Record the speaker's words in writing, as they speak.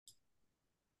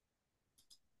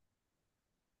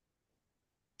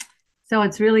So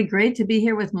it's really great to be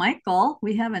here with Michael.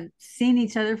 We haven't seen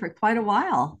each other for quite a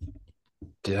while.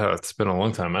 Yeah, it's been a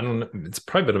long time. I don't know. It's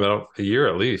probably been about a year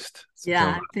at least. It's Yeah,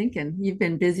 flown by. I'm thinking you've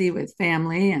been busy with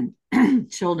family and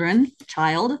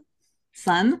child,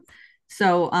 son.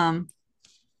 So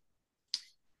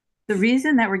the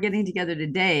reason that we're getting together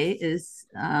today is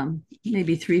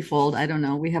maybe threefold. I don't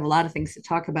know. We have a lot of things to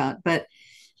talk about, but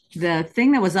the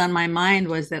thing that was on my mind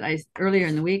was that I earlier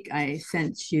in the week I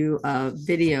sent you a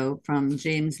video from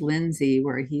James Lindsay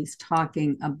where he's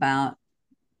talking about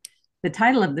the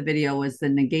title of the video was the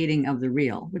negating of the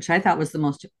real, which I thought was the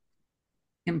most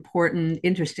important,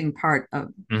 interesting part of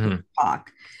his Hmm.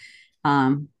 talk.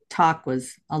 Talk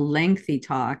was a lengthy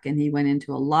talk, and he went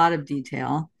into a lot of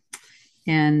detail.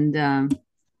 And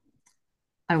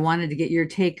I wanted to get your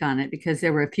take on it because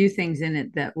there were a few things in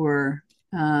it that were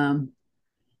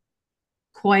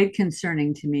quite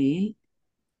concerning to me.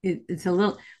 It's a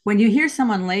little when you hear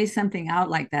someone lay something out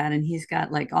like that, and he's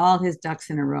got like all his ducks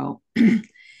in a row.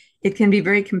 It can be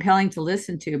very compelling to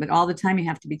listen to, but all the time you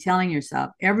have to be telling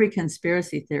yourself every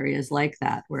conspiracy theory is like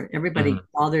that, where everybody Hmm. gets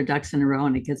all their ducks in a row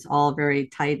and it gets all very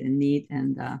tight and neat.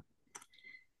 And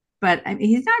but I mean,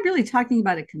 he's not really talking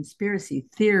about a conspiracy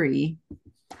theory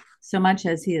so much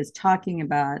as he is talking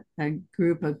about a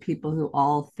group of people who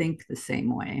all think the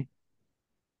same way.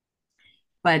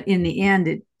 But in the end,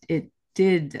 it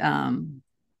did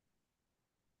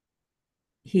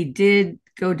he did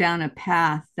go down a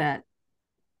path that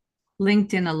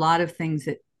linked in a lot of things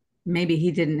that maybe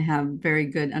he didn't have very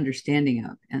good understanding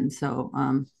of. And so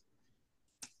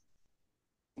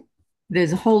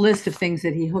there's a whole list of things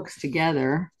that he hooks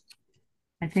together.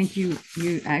 I think you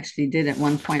actually did at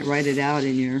one point write it out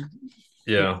in your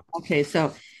yeah. Yeah. Okay,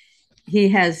 so he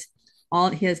has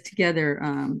he has together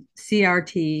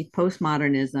CRT,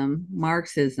 postmodernism,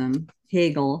 Marxism,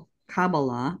 Hegel,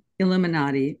 Kabbalah,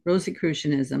 Illuminati,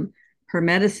 Rosicrucianism,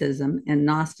 Hermeticism, and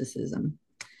Gnosticism.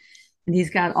 And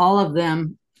he's got all of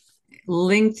them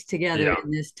linked together Yeah.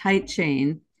 in this tight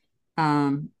chain,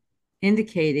 um,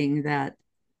 indicating that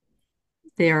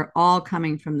they are all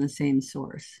coming from the same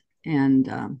source. And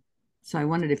so I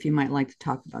wondered if you might like to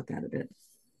talk about that a bit.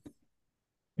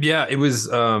 Yeah, it was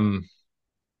I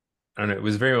don't know, it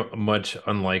was very much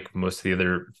unlike most of the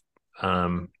other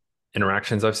um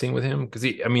interactions I've seen with him because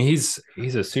he's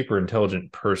a super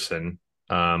intelligent person.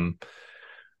 Um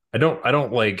I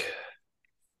don't like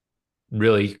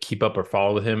really keep up or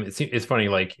follow with him. It's funny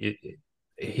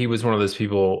he was one of those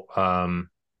people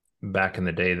back in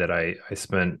the day that I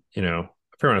spent, a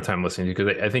fair amount of time listening to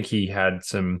because I think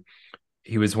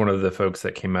he was one of the folks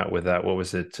that came out with that. What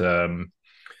was it?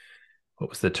 What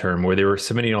was the term where they were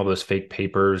submitting all those fake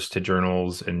papers to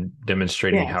journals and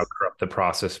demonstrating how Yes. corrupt the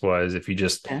process was? If you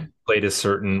just Yeah. played a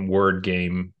certain word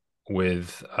game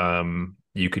with,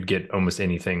 you could get almost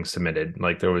anything submitted.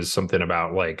 Like there was something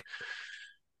about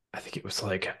I think it was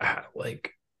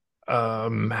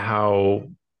how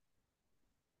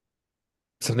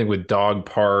something with dog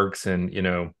parks and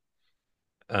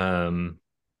um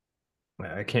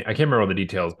I can't remember all the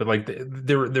details, but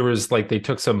there was like they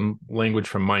took some language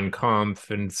from Mein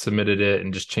Kampf and submitted it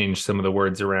and just changed some of the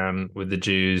words around with the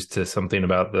Jews to something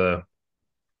about the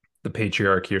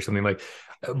patriarchy or something like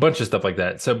a bunch of stuff like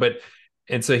that.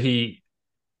 And so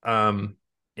um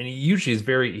he usually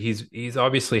is he's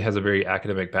obviously has a very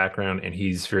academic background and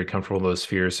he's very comfortable in those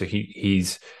spheres. So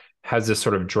he's has this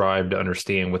sort of drive to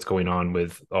understand what's going on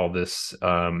with all this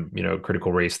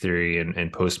critical race theory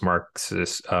and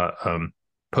post-Marxist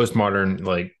postmodern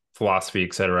like philosophy,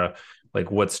 etc. Like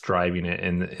what's driving it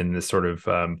and this sort of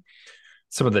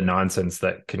some of the nonsense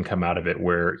that can come out of it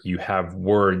where you have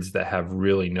words that have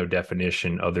really no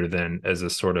definition other than as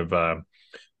a sort of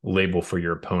label for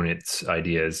your opponent's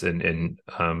ideas and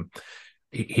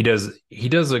he does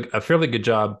a fairly good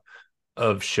job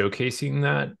of showcasing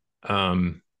that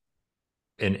um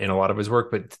in a lot of his work,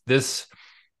 but this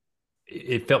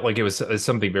it felt like it was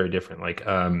something very different.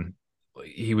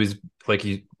 He was like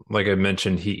I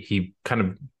mentioned, he kind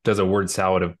of does a word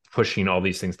salad of pushing all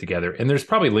these things together. And there's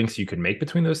probably links you could make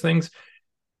between those things.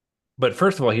 But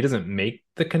first of all, he doesn't make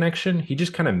the connection. He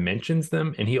just kind of mentions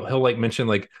them and he'll like mention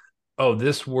like, oh,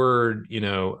 this word,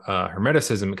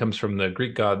 hermeticism, it comes from the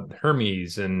Greek god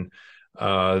Hermes. And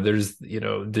there's,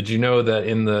 did you know that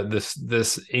in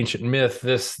this ancient myth,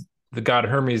 the god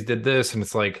Hermes did this? And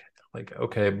it's like,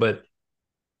 okay, but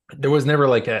there was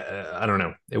never I don't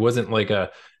know, it wasn't like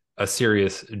a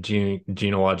serious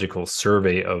genealogical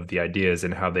survey of the ideas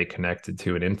and how they connected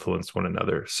to and influenced one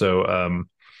another. So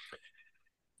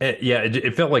yeah,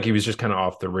 it felt like he was just kind of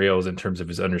off the rails in terms of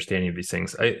his understanding of these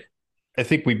things. I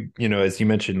think we, as you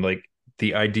mentioned, like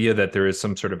the idea that there is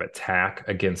some sort of attack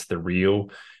against the real.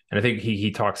 And I think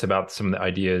he talks about some of the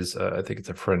ideas. I think it's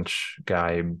a French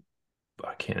guy.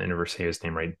 I can't never say his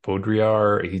name right.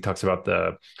 Baudrillard. He talks about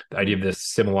the idea of this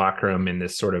simulacrum and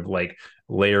this sort of like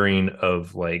layering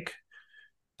of like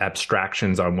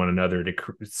abstractions on one another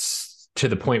to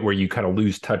the point where you kind of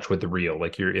lose touch with the real,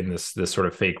 like you're in this sort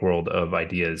of fake world of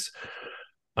ideas.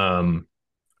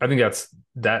 I think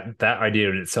that idea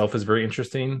in itself is very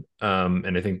interesting,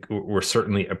 and I think we're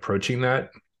certainly approaching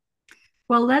that.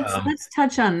 Well, let's um, let's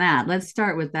touch on that. Let's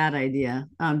start with that idea,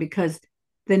 because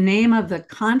the name of the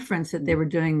conference that they were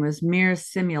doing was Mere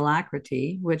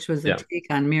Simulacrity, which was a yeah. take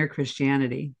on Mere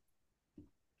Christianity.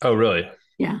 Oh, really?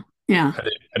 Yeah, yeah.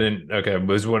 I didn't. Okay,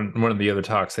 was one of the other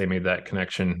talks they made that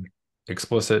connection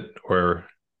explicit, or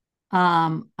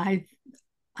I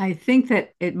think that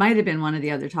it might have been one of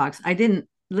the other talks. I didn't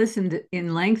listen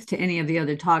in length to any of the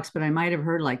other talks, but I might have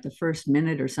heard like the first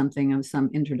minute or something of some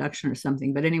introduction or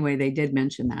something. But anyway, they did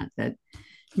mention that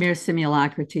Mere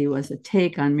Simulacrity was a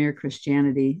take on Mere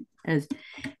Christianity, as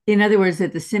in other words,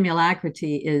 that the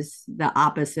simulacrity is the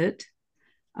opposite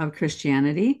of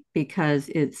Christianity because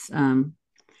it's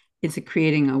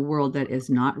creating a world that is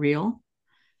not real,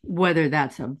 whether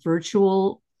that's a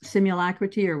virtual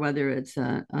simulacrity or whether it's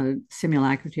a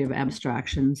simulacrity of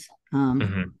abstractions.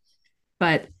 mhm,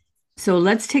 But so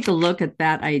let's take a look at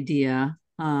that idea.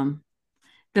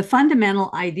 The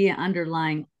fundamental idea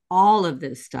underlying all of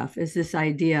this stuff is this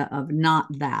idea of not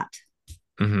that.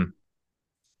 mhm,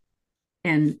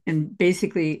 And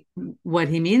basically what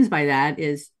he means by that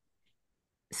is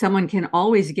someone can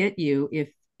always get you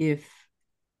if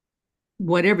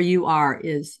whatever you are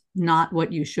is not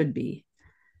what you should be.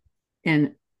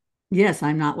 And yes,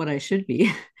 I'm not what I should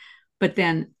be. But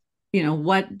then,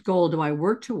 what goal do I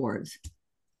work towards?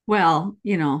 Well,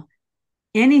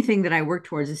 anything that I work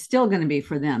towards is still going to be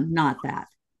for them, not that.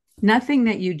 Nothing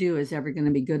that you do is ever going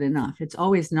to be good enough. It's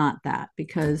always not that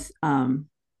because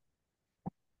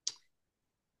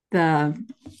the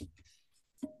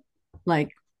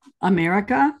like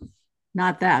America,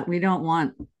 not that. We don't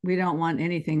want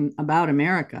anything about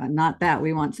America, not that.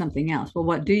 We want something else. Well,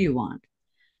 what do you want?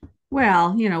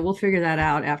 Well, we'll figure that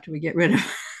out after we get rid of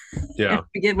yeah. after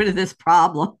we get rid of this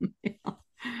problem.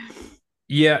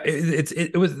 Yeah,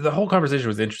 it was the whole conversation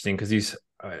was interesting because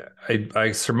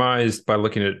I surmised by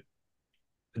looking at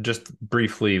just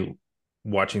briefly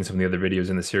watching some of the other videos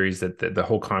in the series that the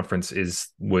whole conference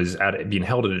was at being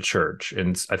held at a church,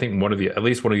 and I think at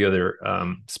least one of the other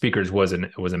speakers was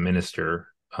a minister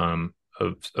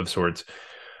of sorts.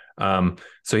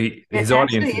 So his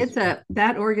audience Actually, is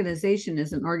that organization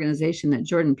is an organization that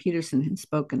Jordan Peterson had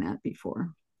spoken at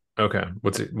before. okay.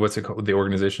 What's it called? The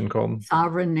organization called?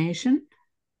 Sovereign Nation.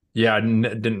 Yeah,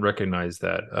 didn't recognize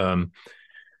that.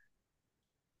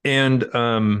 And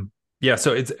yeah,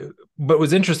 so it's what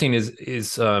was interesting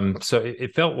is so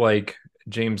it felt like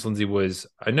James Lindsay was,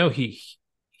 I know he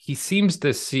seems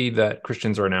to see that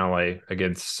Christians are an ally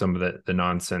against some of the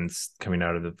nonsense coming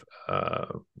out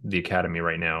of the academy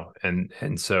right now,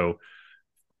 and so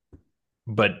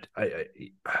but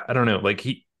I don't know, like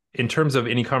he, in terms of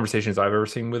any conversations I've ever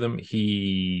seen with him,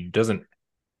 he doesn't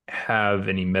have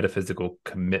any metaphysical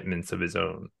commitments of his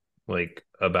own, like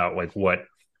about like what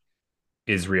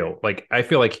is real. Like I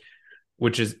feel like,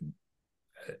 which is,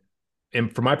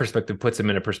 and from my perspective, puts him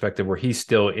in a perspective where he's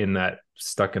still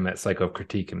stuck in that cycle of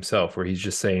critique himself, where he's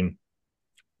just saying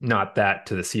not that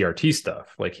to the CRT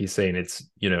stuff. Like he's saying it's,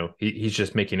 he's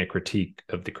just making a critique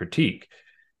of the critique,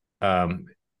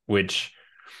 which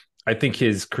I think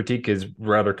his critique is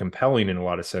rather compelling in a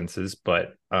lot of senses,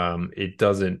 but it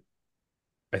doesn't.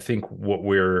 I think what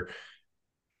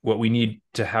we need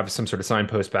to have some sort of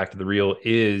signpost back to the real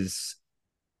is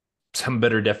some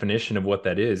better definition of what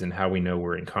that is and how we know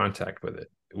we're in contact with it,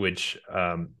 which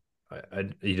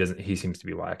he seems to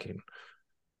be lacking.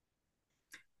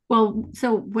 Well,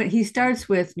 so when he starts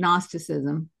with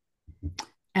Gnosticism,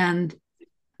 and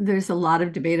there's a lot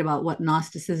of debate about what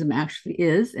Gnosticism actually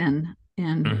is and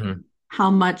Mm-hmm.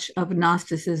 how much of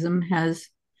Gnosticism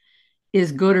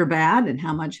is good or bad, and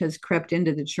how much has crept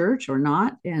into the church or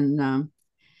not. And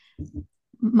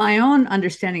my own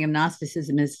understanding of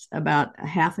Gnosticism is about a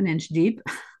half an inch deep.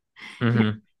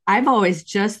 Mm-hmm. I've always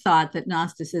just thought that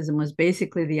Gnosticism was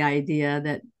basically the idea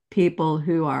that people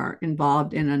who are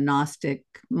involved in a Gnostic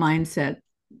mindset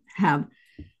have,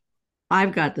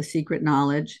 I've got the secret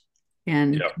knowledge,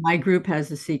 and Yeah. my group has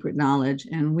the secret knowledge,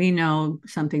 and we know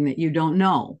something that you don't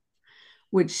know.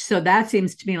 So that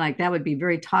seems to me like that would be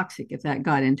very toxic if that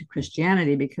got into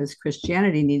Christianity, because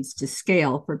Christianity needs to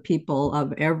scale for people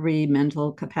of every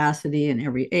mental capacity and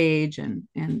every age and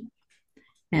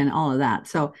and all of that.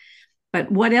 So,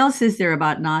 but what else is there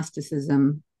about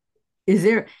Gnosticism? Is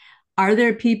there, are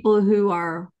there people who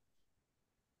are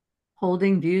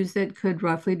holding views that could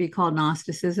roughly be called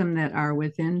Gnosticism that are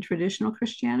within traditional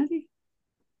Christianity?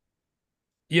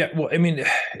 Yeah, well, I mean,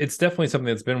 it's definitely something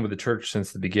that's been with the church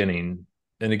since the beginning.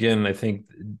 And again, I think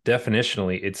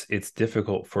definitionally, it's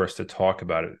difficult for us to talk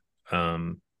about it.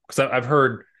 Because I've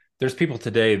heard there's people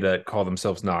today that call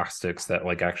themselves Gnostics that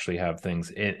like actually have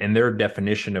things, and their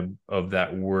definition of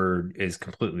that word is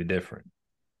completely different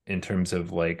in terms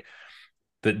of like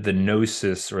the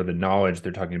gnosis or the knowledge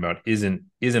they're talking about isn't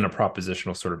a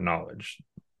propositional sort of knowledge.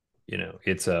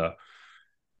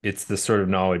 It's the sort of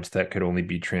knowledge that could only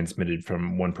be transmitted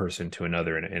from one person to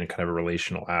another in a kind of a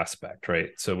relational aspect, right?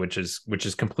 So which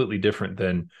is completely different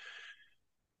than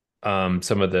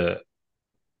some of the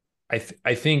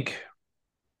I think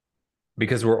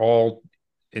because we're all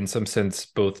in some sense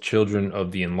both children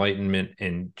of the Enlightenment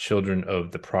and children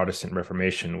of the Protestant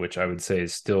Reformation, which I would say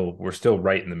is still we're still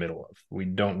right in the middle of. We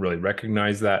don't really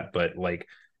recognize that, but like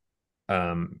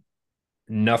um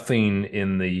nothing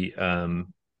in the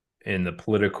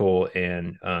political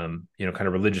and kind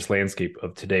of religious landscape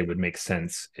of today would make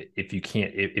sense if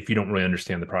you don't really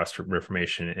understand the Protestant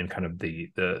Reformation and kind of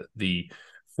the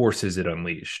forces it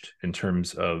unleashed in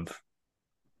terms of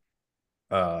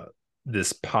uh,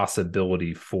 this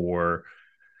possibility for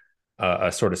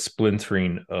a sort of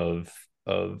splintering of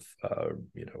kind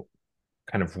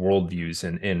of worldviews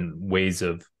and ways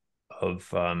of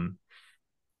um,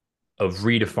 of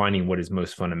redefining what is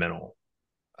most fundamental.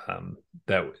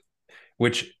 That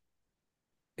which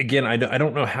again I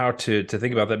don't know how to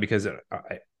think about that because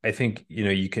I think you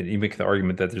make the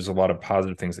argument that there's a lot of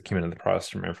positive things that came into the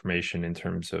Protestant Reformation in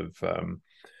terms of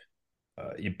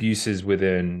abuses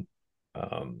within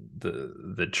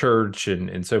the church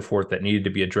and so forth that needed to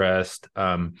be addressed.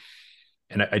 And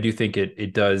I do think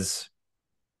it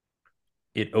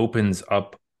opens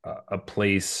up a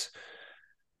place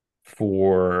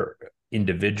for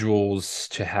individuals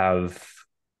to have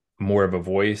more of a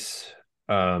voice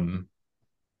and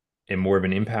more of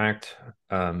an impact.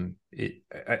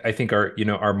 I think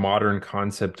our modern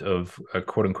concept of a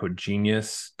quote unquote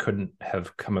genius couldn't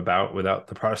have come about without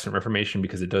the Protestant Reformation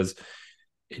because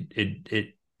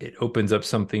it opens up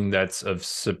something that's of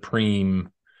supreme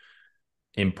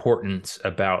importance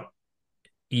about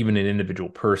even an individual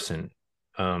person,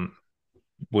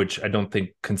 which I don't think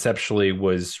conceptually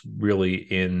was really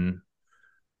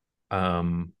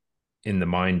um, in the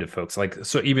mind of folks. Like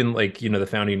so, even like the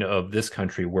founding of this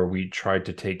country, where we tried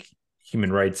to take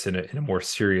human rights in a more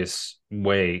serious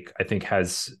way, I think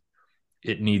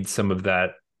it needs some of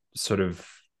that sort of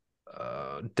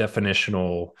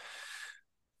definitional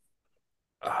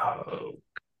uh,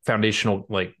 foundational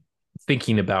like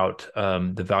thinking about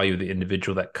the value of the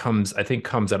individual that comes out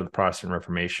of the Protestant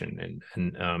Reformation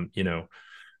and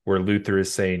where Luther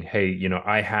is saying, hey,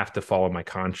 I have to follow my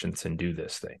conscience and do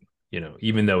this thing,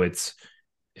 even though it's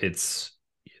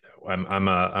I'm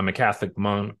a Catholic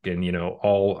monk and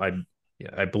all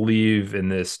I believe in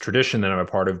this tradition that I'm a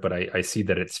part of, but I see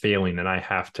that it's failing and I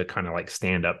have to kind of like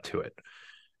stand up to it.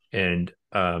 And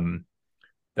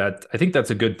that I think that's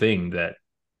a good thing that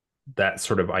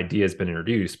sort of idea has been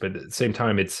introduced, but at the same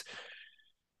time it's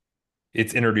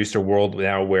introduced a world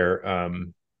now where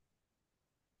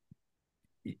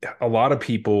a lot of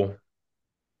people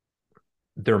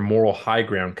their moral high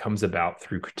ground comes about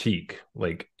through critique,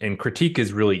 like, and critique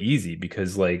is really easy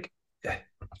because like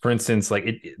for instance like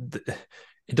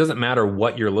it doesn't matter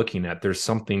what you're looking at, there's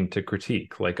something to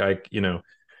critique. Like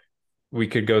we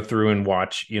could go through and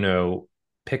watch,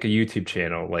 pick a YouTube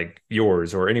channel like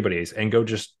yours or anybody's and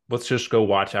let's just go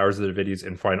watch hours of the videos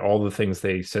and find all the things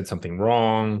they said something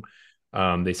wrong.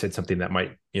 They said something that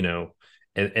might,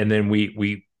 and then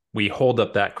we hold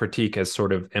up that critique as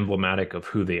sort of emblematic of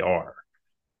who they are.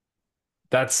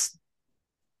 That's,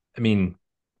 I mean,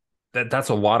 that's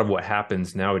a lot of what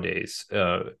happens nowadays.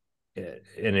 And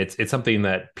it's something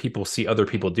that people see other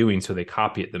people doing, so they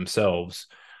copy it themselves.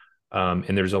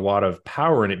 And there's a lot of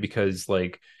power in it because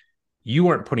like you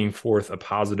aren't putting forth a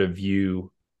positive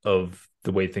view of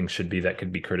the way things should be that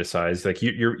could be criticized. Like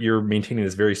you're maintaining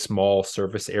this very small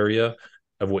surface area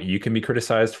of what you can be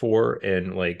criticized for,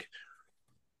 and like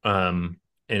and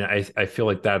I feel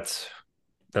like that's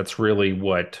really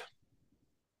what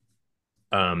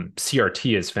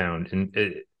CRT has found, and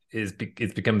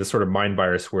it's become this sort of mind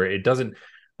virus where it doesn't,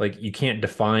 like, you can't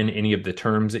define any of the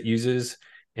terms it uses,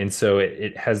 and so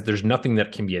it has, there's nothing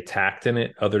that can be attacked in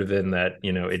it other than that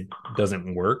it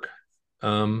doesn't work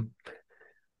um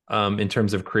in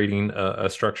terms of creating a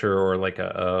structure or like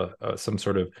a some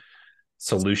sort of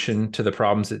solution to the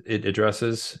problems it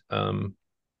addresses,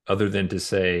 other than to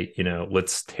say,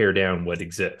 let's tear down what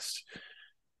exists.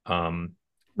 Um,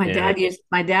 and I,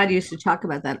 My dad used to talk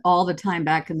about that all the time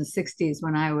back in the 60s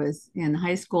when I was in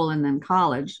high school and then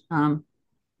college.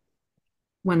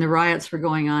 When the riots were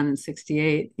going on in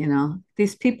 68,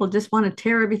 these people just want to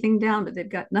tear everything down, but they've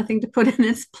got nothing to put in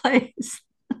its place.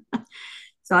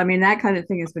 So, I mean, that kind of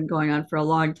thing has been going on for a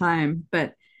long time.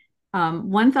 But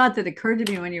one thought that occurred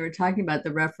to me when you were talking about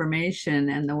the Reformation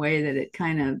and the way that it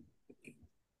kind of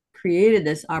created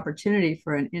this opportunity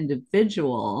for an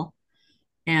individual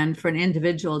and for an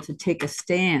individual to take a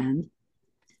stand.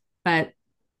 But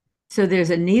so there's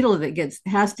a needle that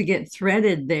has to get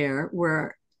threaded there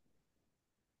where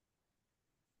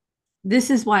this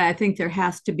is why I think there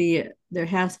has to be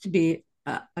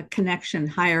a connection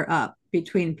higher up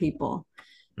between people,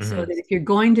 so that mhm, if you're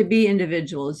going to be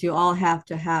individuals, you all have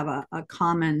to have a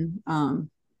common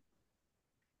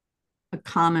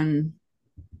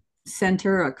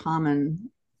center, a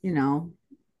common, you know,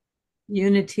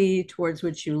 unity towards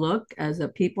which you look as a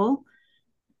people.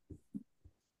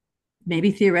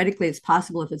 Maybe theoretically it's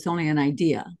possible if it's only an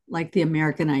idea, like the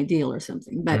American ideal or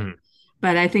something. But mhm.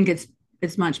 I think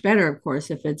it's much better, of course,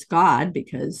 if it's God,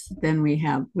 because then we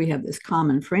have this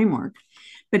common framework.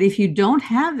 But if you don't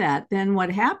have that, then what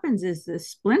happens is this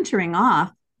splintering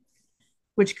off,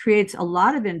 which creates a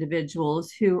lot of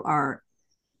individuals who are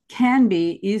can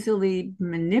be easily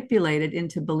manipulated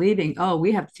into believing, oh,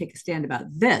 we have to take a stand about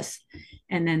this.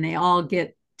 And then they all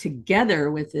get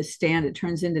together with this stand. It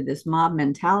turns into this mob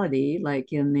mentality,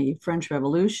 like in the French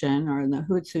Revolution or in the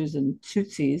Hutsus and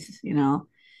Tutsis,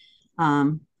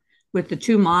 um, with the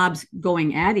two mobs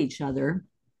going at each other,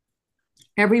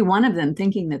 every one of them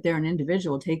thinking that they're an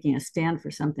individual taking a stand for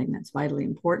something that's vitally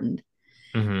important.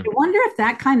 I Mhm. wonder if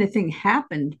that kind of thing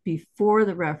happened before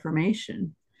the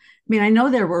Reformation. I mean, I know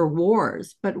there were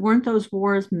wars, but weren't those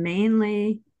wars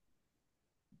mainly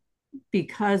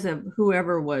because of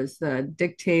whoever was the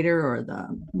dictator or the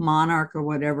monarch or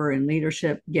whatever in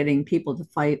leadership getting people to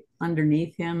fight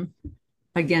underneath him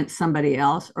against somebody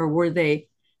else? Or were they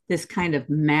this kind of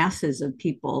masses of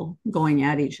people going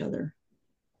at each other?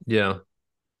 Yeah.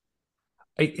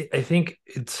 I think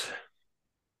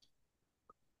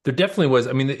there definitely was.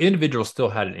 I mean, the individual still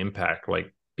had an impact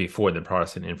like before the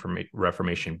Protestant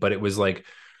Reformation, but it was like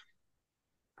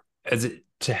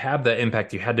to have that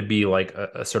impact, you had to be like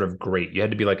a sort of great. You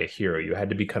had to be like a hero. You had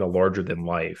to be kind of larger than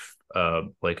life,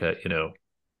 like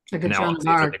Like a an Joan of Alexander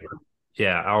Arc. the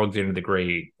yeah, Alexander the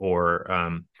Great, or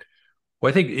well,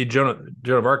 I think Joan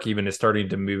of Arc even is starting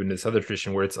to move into this other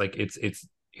tradition where it's like it's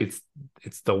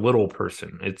it's the little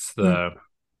person. Mm.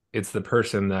 It's the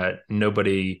person that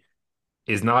nobody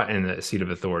is not in a seat of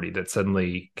authority that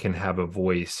suddenly can have a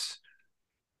voice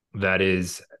that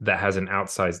has an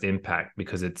outsized impact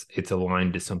because it's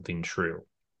aligned to something true,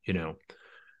 you know.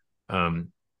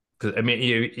 Um, because I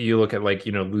mean, you look at like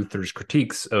Luther's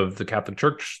critiques of the Catholic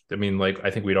Church. I mean, like I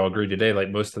think we'd all agree today,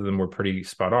 like most of them were pretty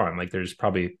spot on. Like there's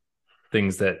probably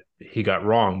things that he got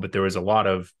wrong, but there was a lot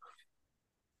of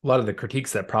the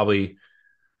critiques that probably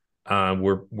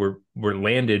were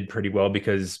landed pretty well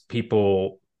because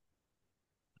people,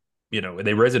 they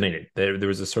resonated. There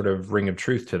was a sort of ring of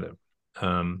truth to them.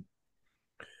 Um,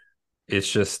 it's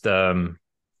just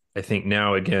I think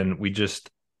now again we just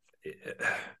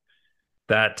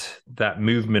that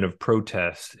movement of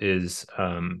protest is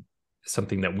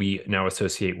something that we now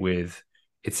associate with.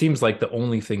 It seems like the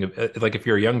only thing of like if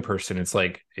you're a young person, it's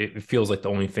like it feels like the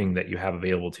only thing that you have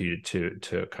available to you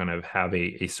to kind of have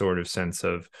a sort of sense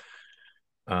of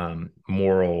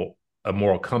moral a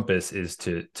moral compass is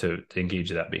to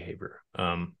engage that behavior.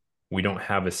 We don't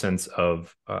have a sense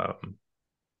of I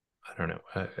don't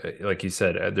know, like you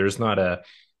said, there's not a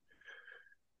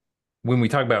when we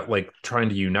talk about like trying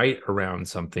to unite around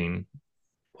something,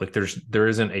 like there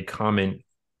isn't a common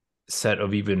set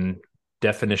of even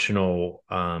definitional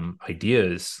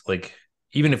ideas. Like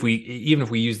even if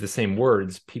we use the same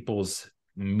words, people's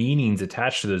meanings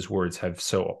attached to those words have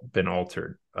so been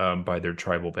altered by their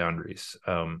tribal boundaries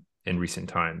in recent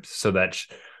times, so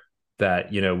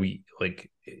that we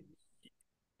like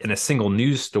in a single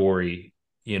news story,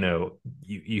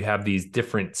 you have these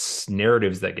different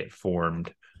narratives that get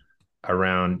formed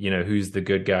around who's the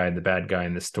good guy and the bad guy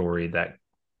in the story that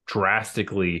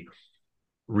drastically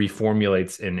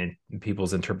reformulates in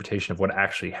people's interpretation of what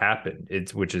actually happened.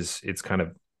 It's kind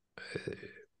of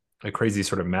a crazy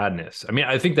sort of madness. I mean,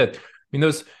 I think that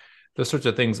those sorts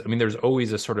of things. I mean, there's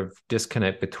always a sort of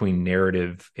disconnect between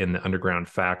narrative and the underground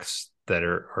facts that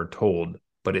are told,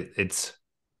 but it's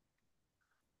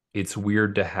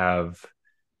weird to have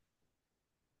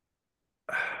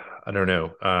I don't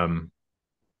know.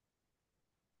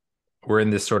 We're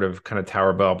in this sort of kind of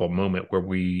Tower Babel moment where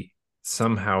we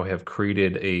somehow have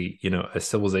created a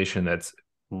civilization that's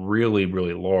really,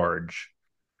 really large,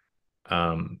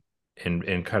 um,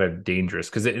 and kind of dangerous.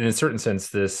 Because in a certain sense,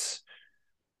 this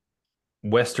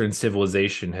Western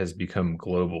civilization has become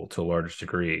global to a large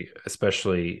degree,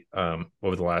 especially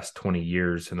over the last 20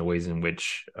 years, in the ways in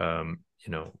which uh,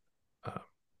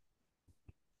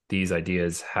 these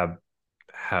ideas have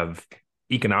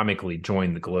economically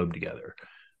joined the globe together.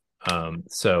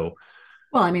 So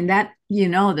Well, I mean that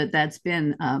that's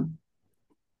been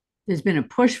there's been a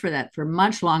push for that for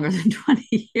much longer than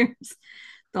 20 years.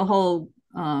 The whole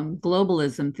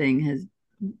globalism thing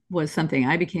was something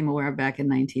I became aware of back in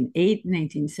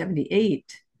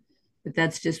 1978. But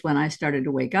that's just when I started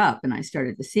to wake up and I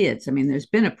started to see it. So, I mean, there's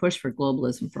been a push for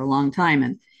globalism for a long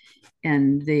time,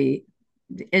 and the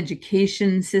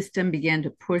education system began to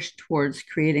push towards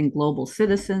creating global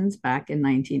citizens back in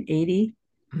 1980.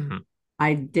 mhm.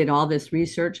 I did all this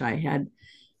research. I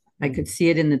could see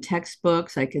it in the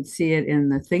textbooks. I could see it in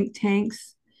the think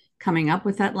tanks coming up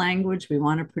with that language. We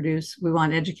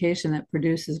want education that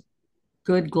produces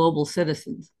good global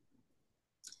citizens.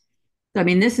 So, I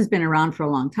mean, this has been around for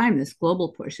a long time, this global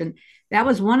push. And that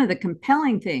was one of the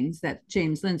compelling things that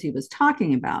James Lindsay was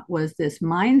talking about was this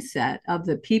mindset of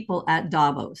the people at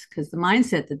Davos, because the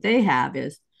mindset that they have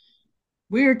is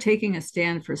we're taking a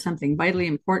stand for something vitally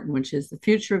important, which is the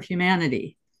future of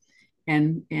humanity.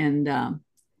 And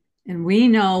and we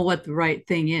know what the right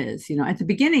thing is. At the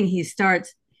beginning, he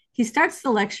starts the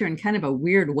lecture in kind of a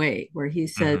weird way where he Mhm.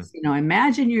 says,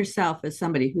 imagine yourself as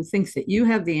somebody who thinks that you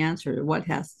have the answer to what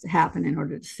has to happen in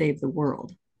order to save the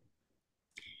world.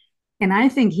 And I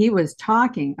think he was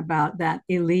talking about that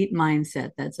elite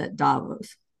mindset that's at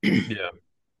Davos. Yeah.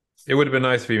 It would have been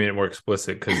nice if he made it more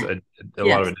explicit because a lot of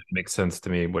Yes. it didn't make sense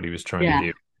to me what he was trying to Yeah.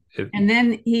 do. It, And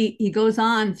then he goes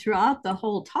on throughout the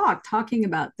whole talk talking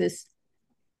about this.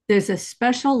 There's a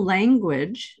special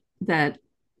language that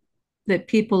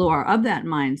people who are of that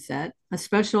mindset, a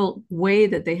special way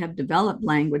that they have developed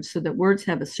language so that words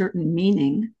have a certain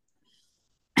meaning.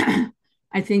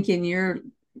 I think in your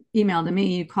email to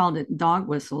me, you called it dog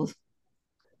whistles.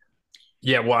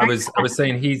 yeah, well, I was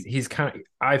saying he's kind of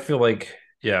I feel like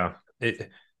yeah, it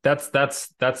that's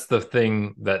the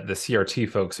thing that the CRT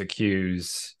folks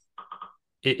accuse.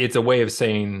 It's a way of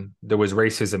saying there was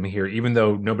racism here, even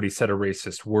though nobody said a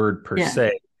racist word per Yeah.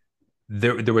 se.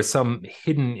 There was some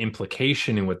hidden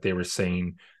implication in what they were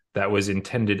saying that was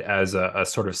intended as a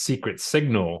sort of secret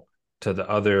signal to the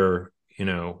other,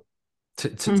 to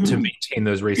Mm-hmm. maintain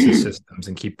those racist systems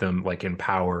and keep them like in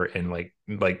power and like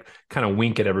kind of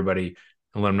wink at everybody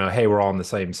and let them know, hey, we're all on the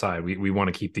same side. We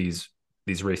want to keep these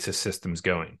racist systems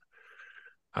going.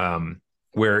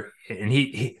 Where and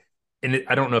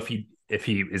I don't know if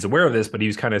he is aware of this, but he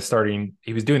was kind of starting.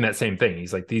 He was doing that same thing.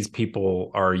 He's like, these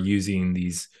people are using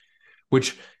these,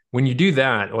 which when you do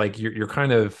that, like you're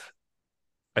kind of,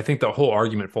 I think the whole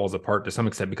argument falls apart to some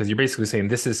extent because you're basically saying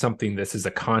this is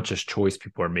a conscious choice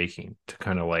people are making to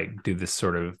kind of like do this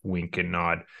sort of wink and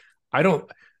nod. I don't,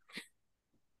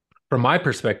 from my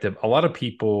perspective, a lot of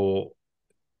people,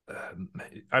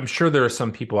 I'm sure there are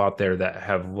some people out there that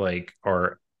have like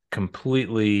are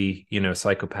completely,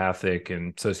 psychopathic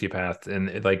and sociopath,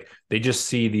 and like they just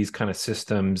see these kind of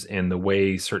systems and the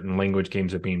way certain language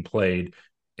games are being played,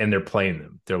 and they're playing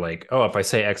them. They're like, oh, if I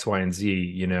say X, Y, and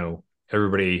Z,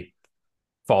 everybody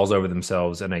falls over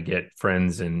themselves, and I get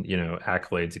friends and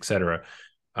accolades, etc.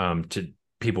 To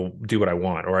people do what I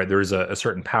want, or there's a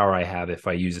certain power I have if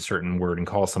I use a certain word and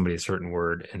call somebody a certain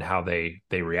word, and how they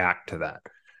react to that.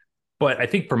 But I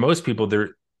think for most people,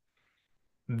 they're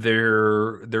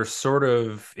sort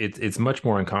of it's much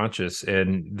more unconscious,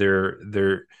 and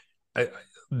I,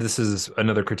 this is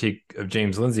another critique of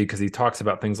James Lindsay because he talks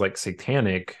about things like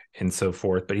satanic and so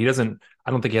forth, but he doesn't.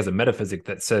 I don't think he has a metaphysic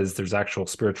that says there's actual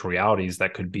spiritual realities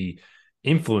that could be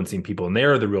influencing people, and they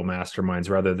are the real masterminds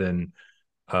rather than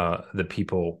the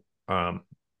people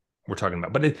we're talking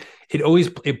about. But it always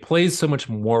it plays so much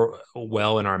more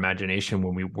well in our imagination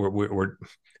when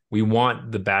we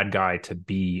want the bad guy to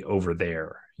be over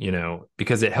there,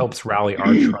 because it helps rally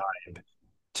our tribe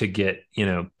to get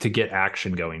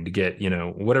action going, to get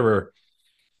whatever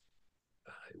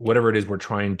it is we're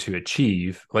trying to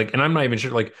achieve. Like, and I'm not even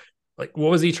sure like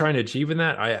what was he trying to achieve in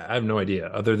that? I have no idea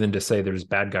other than to say there's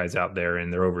bad guys out there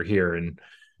and they're over here and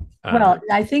um Well,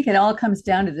 I think it all comes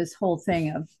down to this whole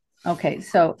thing of, okay,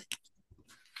 so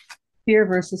fear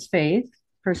versus faith,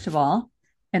 first of all.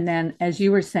 And then, as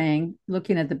you were saying,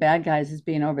 looking at the bad guys as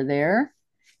being over there.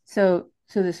 So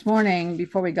this morning,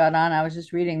 before we got on, I was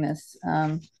just reading this.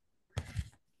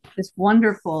 this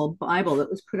wonderful Bible that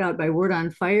was put out by Word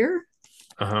on Fire.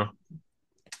 Uh-huh.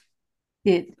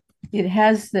 It it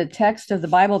has the text of the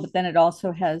Bible, but then it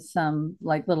also has some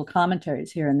like little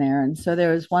commentaries here and there. And so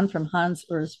there was one from Hans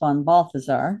Urs von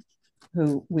Balthasar,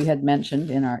 who we had mentioned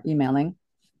in our emailing.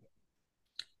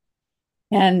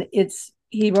 And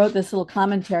he wrote this little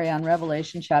commentary on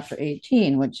Revelation chapter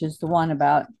 18, which is the one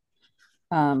about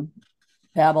um,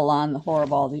 Babylon, the whore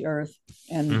of all the earth,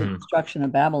 and the Hmm. destruction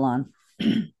of Babylon.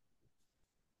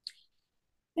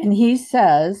 And he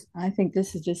says, I think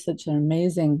this is just such an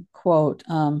amazing quote.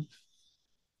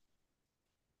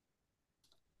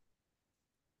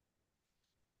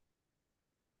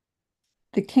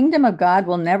 The kingdom of God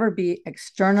will never be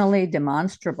externally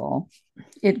demonstrable.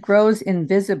 It grows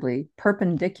invisibly,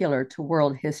 perpendicular to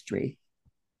world history.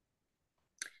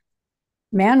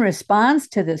 Man responds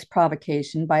to this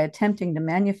provocation by attempting to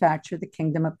manufacture the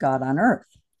kingdom of God on earth.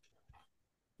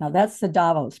 Now, that's the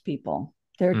Davos people.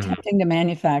 They're Hmm. attempting to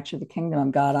manufacture the kingdom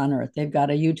of God on earth. They've got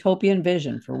a utopian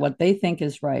vision for what they think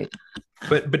is right.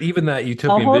 But even that Oh,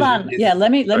 utopian hold vision on. Yeah, is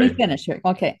let me sorry. finish here.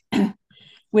 Okay.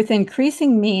 With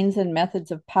increasing means and methods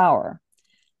of power,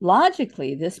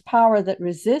 logically, this power that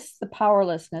resists the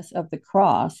powerlessness of the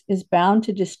cross is bound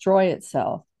to destroy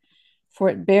itself, for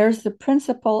it bears the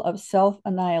principle of self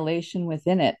annihilation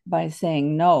within it by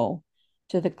saying no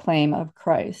to the claim of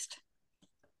Christ.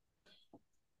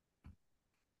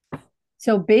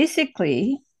 So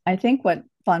basically, I think what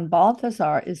von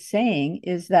Balthasar is saying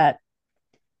is that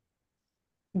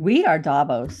we are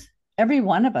Davos. Every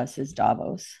one of us is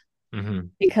Davos Hmm.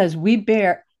 because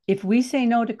if we say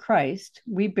no to Christ,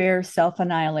 we bear self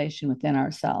annihilation within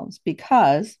ourselves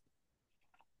because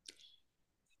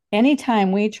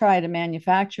anytime we try to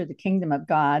manufacture the kingdom of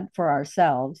God for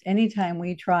ourselves, anytime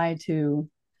we try to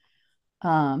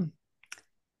um,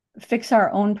 fix our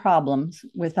own problems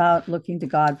without looking to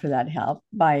God for that help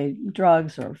by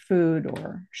drugs or food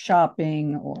or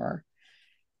shopping or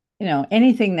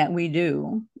anything that we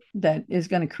do that is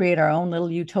going to create our own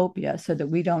little utopia so that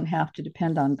we don't have to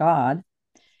depend on God,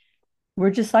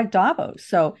 we're just like Davos.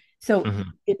 Hmm.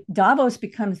 Davos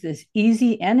becomes this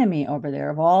easy enemy over there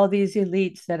of all these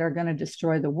elites that are going to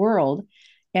destroy the world.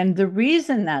 And the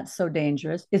reason that's so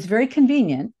dangerous is very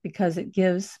convenient because it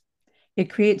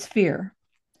creates fear,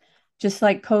 just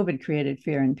like COVID created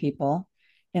fear in people.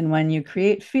 And when you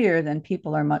create fear, then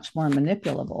people are much more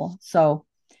manipulable. So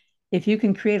if you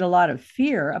can create a lot of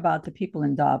fear about the people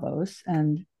in Davos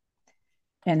and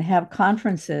have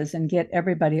conferences and get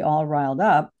everybody all riled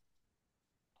up,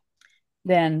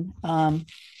 then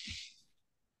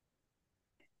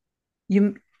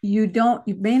you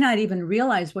may not even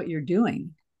realize what you're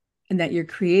doing and that you're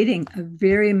creating a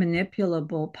very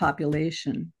manipulable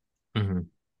population Hmm.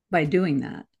 by doing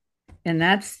that. And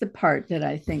that's the part that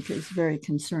I think is very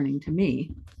concerning to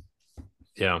me.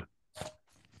 Yeah.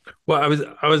 Well, I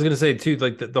was gonna say too,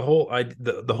 like the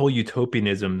whole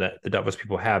utopianism that the Davos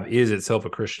people have is itself a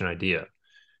Christian idea.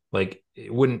 Like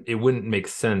it wouldn't make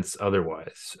sense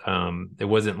otherwise. It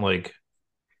wasn't like,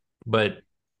 but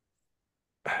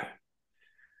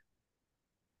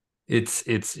it's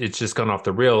just gone off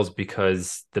the rails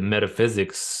because the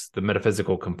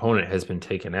metaphysical component has been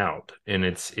taken out, and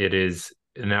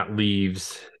and that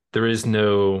leaves there is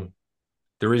no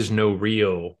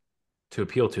real to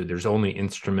appeal to. There's only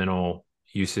instrumental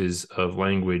uses of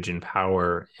language and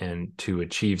power and to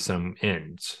achieve some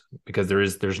ends because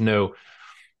there's no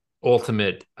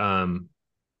ultimate rule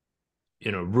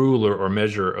or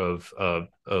measure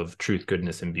of truth,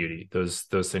 goodness, and beauty. Those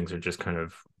things are just kind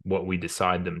of what we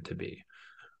decide them to be.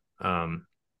 um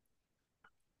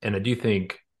and I do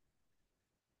think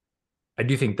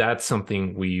that's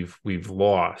something we've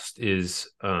lost is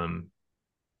the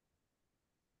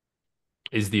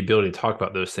ability to talk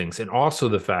about those things, and also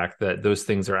the fact that those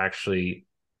things are actually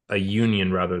a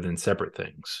union rather than separate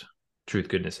things. Truth,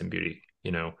 goodness, and beauty,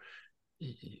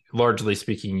 largely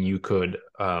speaking, you could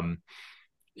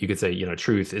say,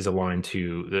 truth is aligned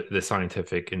to the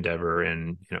scientific endeavor,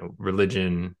 and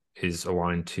religion is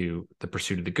aligned to the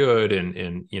pursuit of the good,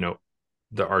 and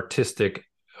the artistic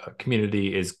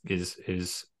community is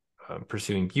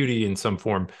pursuing beauty in some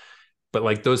form. But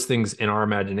like those things in our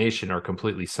imagination are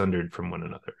completely sundered from one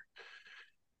another.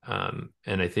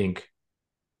 And I think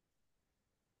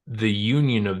the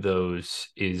union of those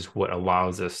is what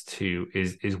allows us to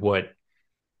is what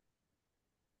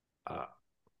uh,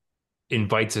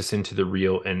 invites us into the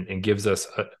real, and gives us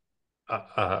a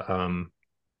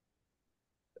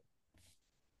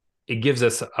it gives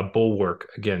us a bulwark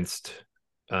against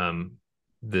um,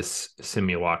 this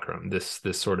simulacrum, this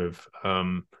sort of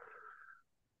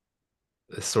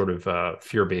this sort of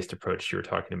fear-based approach you were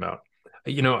talking about.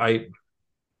 You know, I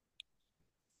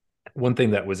one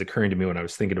thing that was occurring to me when I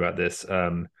was thinking about this,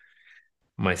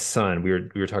 my son, we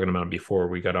were talking about him before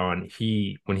we got on.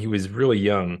 He when he was really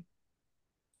young,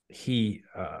 he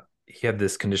had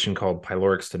this condition called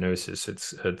pyloric stenosis.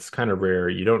 It's kind of rare.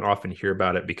 You don't often hear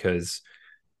about it because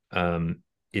um,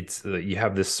 it's you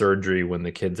have this surgery when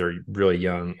the kids are really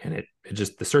young, and it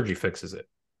just the surgery fixes it.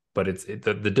 But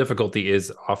the difficulty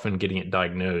is often getting it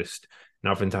diagnosed,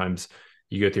 and oftentimes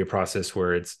you go through a process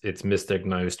where it's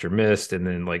misdiagnosed or missed, and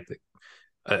then like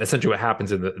essentially what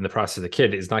happens in the process of the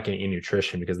kid is not getting any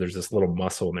nutrition because there's this little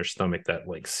muscle in their stomach that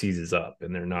like seizes up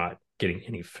and they're not getting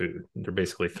any food. They're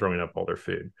basically throwing up all their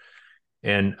food.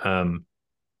 And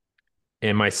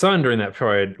and my son during that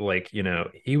period, like, you know,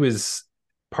 he was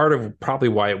part of probably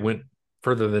why it went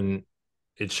further than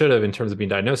it should have in terms of being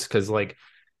diagnosed, because like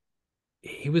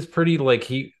he was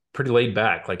he pretty laid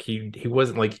back. Like he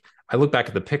wasn't like I look back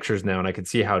at the pictures now and I could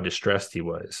see how distressed he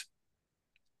was.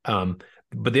 Um,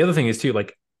 but the other thing is too,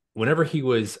 like whenever he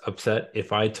was upset,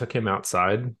 if I took him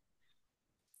outside,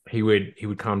 he would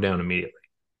calm down immediately.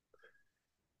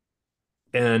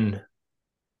 And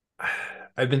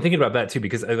I've been thinking about that too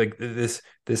because I like this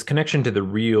connection to the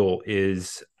real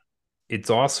is it's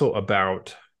also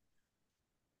about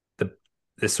the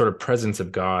this sort of presence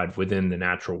of God within the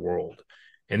natural world.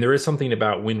 And there is something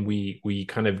about when we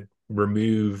kind of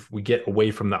we get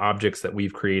away from the objects that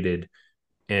we've created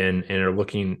and are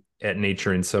looking at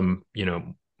nature in some, you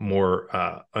know, more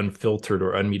unfiltered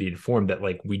or unmediated form, that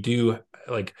like we do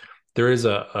like there is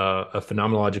a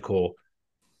phenomenological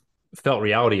felt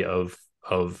reality of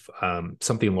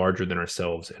something larger than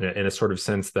ourselves in a sort of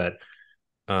sense that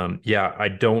yeah, I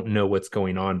don't know what's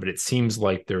going on, but it seems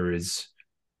like there is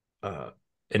uh,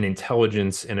 an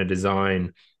intelligence and a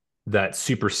design that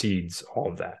supersedes all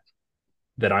of that,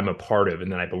 that I'm a part of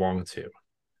and that I belong to,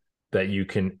 that you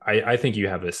can I think you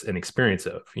have an experience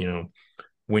of, you know,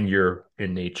 when you're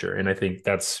in nature. And I think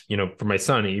that's, you know, for my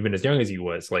son, even as young as he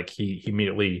was, like he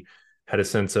immediately had a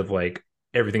sense of like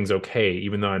everything's okay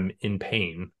even though I'm in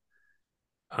pain.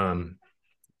 um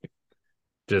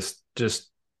just just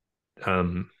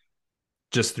um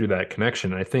just through that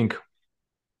connection. I think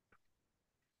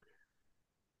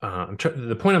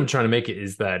the point I'm trying to make it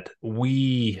is that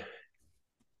we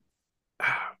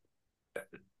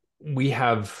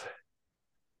have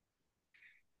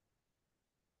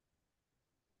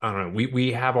I don't know.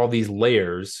 We have all these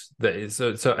layers that is,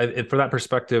 for that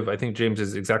perspective, I think James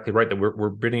is exactly right that we're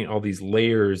bringing all these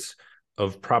layers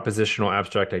of propositional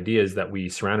abstract ideas that we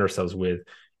surround ourselves with,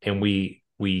 and we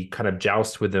kind of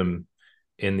joust with them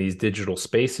in these digital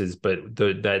spaces. But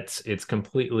that's it's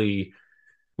completely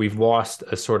we've lost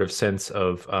a sort of sense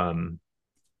of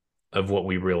what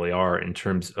we really are in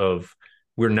terms of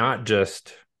we're not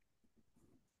just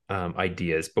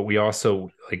ideas, but we also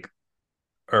like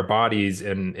our bodies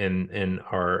and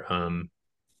our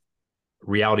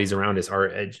realities around us are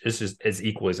it's just as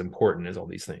equal as important as all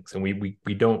these things, and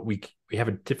we don't we have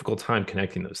a difficult time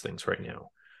connecting those things right now.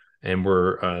 And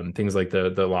we're things like the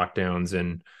lockdowns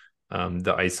and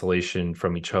the isolation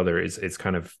from each other is it's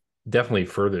kind of definitely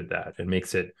furthered that and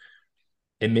makes it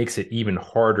even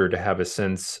harder to have a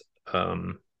sense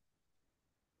of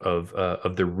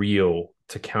the real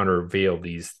to countervail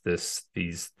these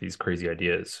crazy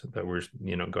ideas that we're,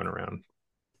 you know, going around.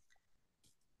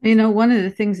 You know, one of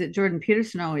the things that Jordan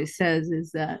Peterson always says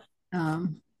is that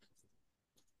um,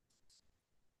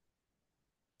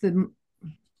 the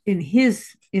in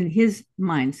his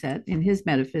mindset, in his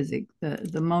metaphysic,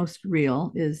 the most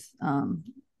real is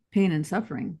pain and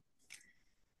suffering.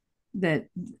 That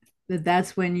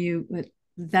that's when you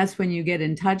get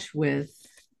in touch with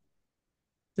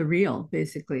the real,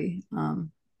 basically. Let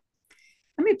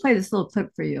me play this little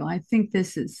clip for you. I think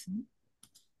this is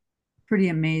pretty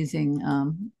amazing.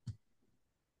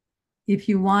 If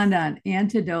you want an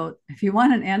antidote, if you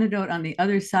want an antidote on the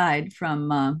other side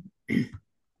from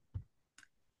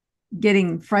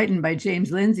getting frightened by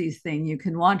James Lindsay's thing, you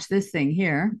can watch this thing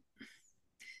here.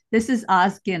 This is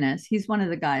Oz Guinness. He's one of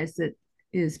the guys that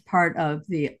is part of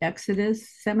the Exodus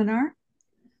seminar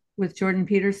with Jordan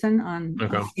Peterson on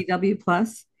Okay. CW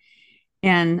Plus.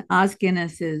 And Oz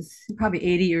Guinness is probably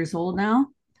 80 years old now.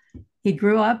 He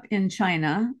grew up in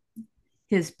China.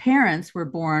 His parents were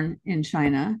born in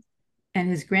China, and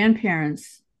his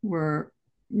grandparents were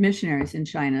missionaries in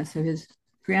China. So his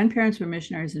grandparents were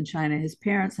missionaries in China. His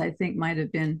parents, I think, might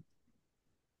have been,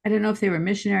 I don't know if they were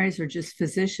missionaries or just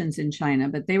physicians in China,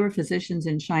 but they were physicians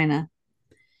in China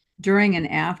during and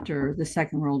after the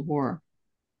Second World War.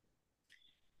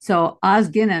 So Oz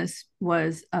Guinness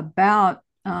was about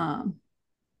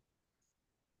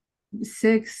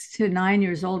 6 to 9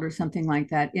 years old or something like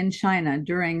that in China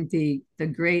during the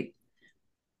great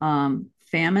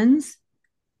famines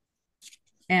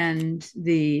and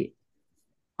the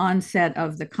onset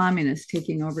of the communists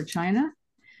taking over China.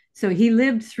 So he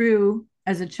lived through,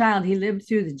 as a child, he lived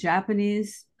through the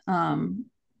Japanese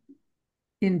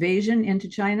invasion into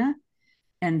China,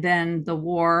 and then the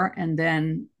war, and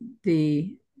then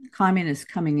the communists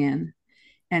coming in.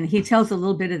 And he tells a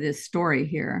little bit of this story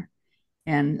here.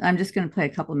 And I'm just going to play a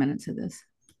couple of minutes of this.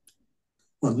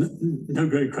 Well, no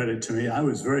great credit to me. I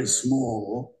was very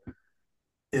small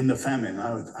in the famine.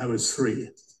 I was 3.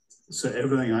 So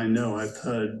everything I know, I've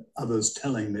heard others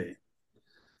telling me.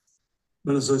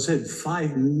 But as I said,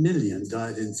 5 million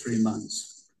died in 3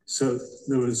 months. So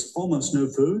there was almost no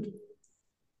food.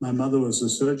 My mother was a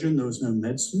surgeon. There was no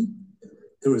medicine.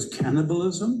 There was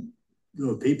cannibalism. There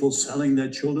were people selling their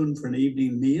children for an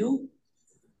evening meal.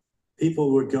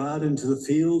 People would go out into the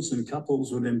fields and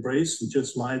couples would embrace and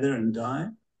just lie there and die.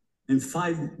 And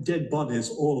 5 dead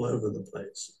bodies all over the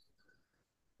place.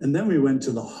 And then we went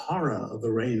to the horror of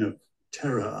the reign of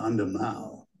terror under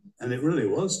Mao. And it really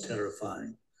was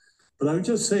terrifying. But I would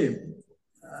just say,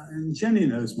 and Jenny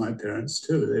knows my parents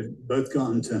too. They've both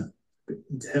gone to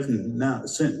heaven now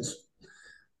since.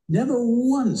 Never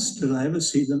once did I ever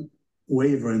see them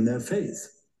waver in their faith.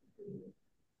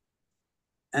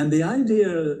 And the idea,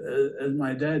 as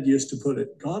my dad used to put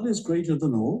it, God is greater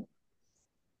than all.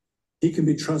 He can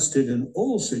be trusted in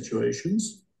all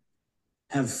situations.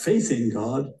 Have faith in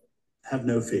God, have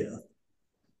no fear.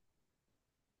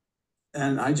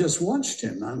 And I just watched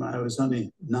him. I was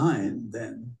only 9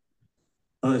 then.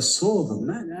 But I saw them.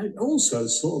 I also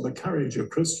saw the courage of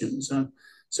Christians.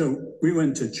 So we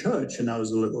went to church, and I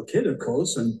was a little kid, of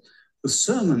course, and the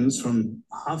sermons from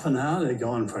half an hour, they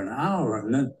go on for an hour,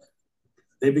 and then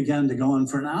they began to go on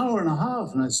for an hour and a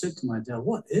half. And I said to my dad,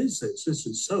 what is this? This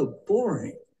is so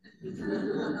boring.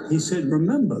 He said,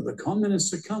 remember, the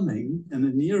communists are coming, and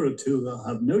in a year or 2, they'll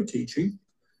have no teaching,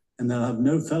 and they'll have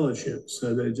no fellowship.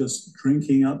 So they're just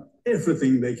drinking up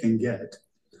everything they can get.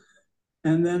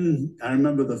 And then I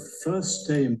remember the first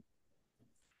day.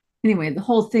 Anyway, the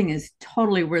whole thing is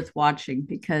totally worth watching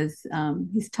because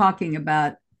he's talking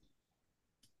about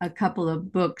a couple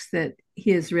of books that he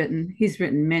has written. He's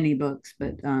written many books,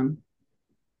 but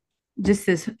just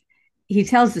this, he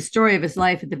tells the story of his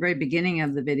life at the very beginning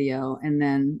of the video, and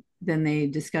then they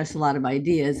discuss a lot of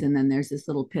ideas, and then there's this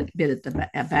little bit at the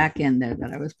back end there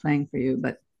that I was playing for you.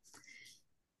 But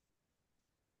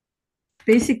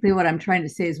basically what I'm trying to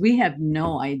say is we have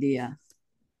no idea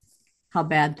how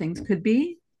bad things could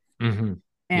be. Mm-hmm.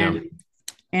 And Yeah.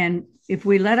 and if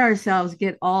we let ourselves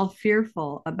get all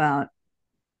fearful about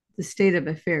the state of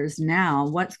affairs now,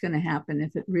 what's going to happen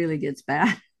if it really gets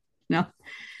bad? No.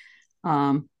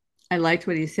 I liked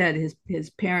what he said. His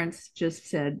parents just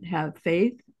said, have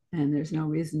faith, and there's no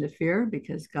reason to fear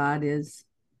because God is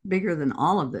bigger than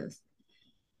all of this.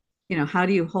 You know, how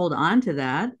do you hold on to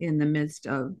that in the midst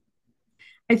of,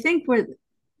 I think where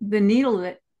the needle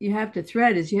that you have to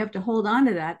thread is you have to hold on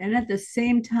to that. And at the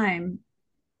same time,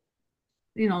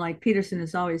 you know, like Peterson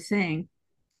is always saying,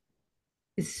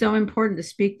 it's so important to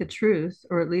speak the truth,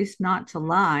 or at least not to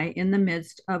lie, in the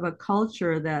midst of a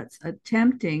culture that's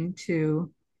attempting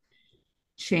to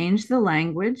change the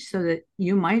language so that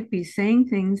you might be saying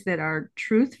things that are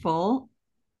truthful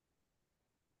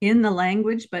in the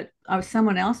language, but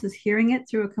someone else is hearing it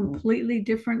through a completely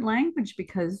different language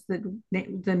because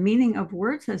the meaning of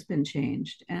words has been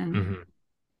changed. And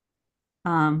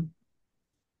Mm-hmm. um,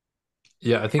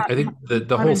 Yeah, I think the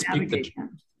how to whole speak navigate that.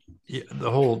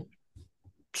 the whole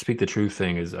speak the truth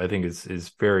thing I think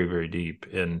is very, very deep.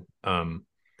 And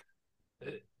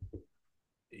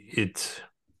it's,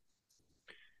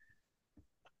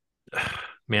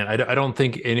 man, I don't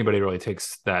think anybody really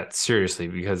takes that seriously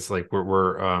because like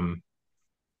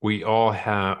we all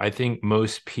have, I think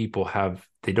most people have,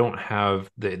 they don't have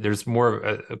there's more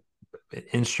of an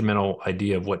instrumental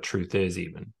idea of what truth is,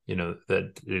 even, you know,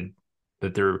 that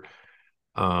they're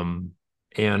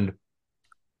and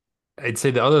I'd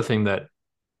say the other thing that,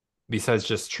 besides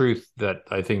just truth, that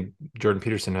I think Jordan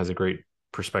Peterson has a great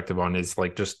perspective on is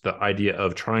like just the idea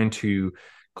of trying to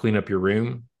clean up your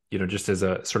room, you know, just as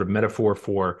a sort of metaphor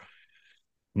for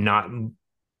not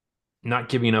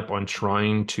giving up on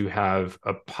trying to have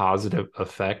a positive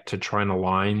effect, to try and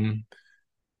align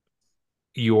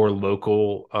your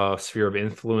local sphere of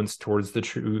influence towards the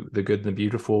true, the good and the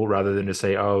beautiful, rather than to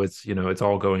say, oh, it's, you know, it's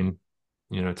all going,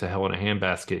 you know, to hell in a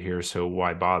handbasket here, so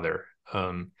why bother?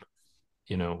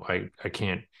 You know, I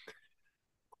can't,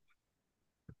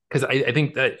 because I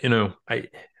think that, you know,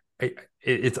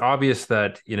 it's obvious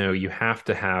that, you know, you have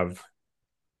to have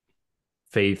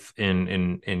faith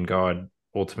in God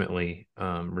ultimately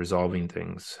resolving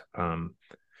things.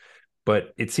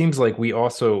 But it seems like we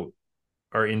also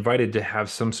are invited to have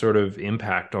some sort of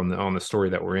impact on the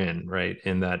story that we're in, right?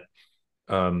 And that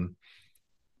I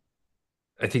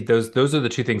think those are the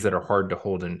two things that are hard to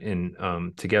hold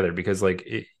in together, because like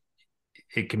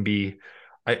it can be.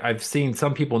 I've seen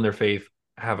some people in their faith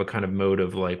have a kind of mode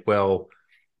of like, well,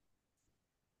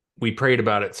 we prayed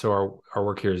about it, so our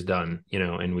work here is done,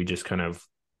 and we just kind of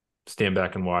stand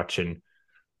back and watch. And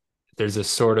there's a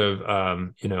sort of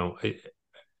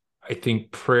I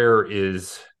think prayer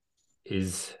is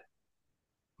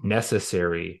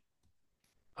necessary,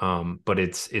 but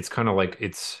it's kind of like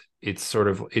it's sort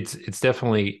of it's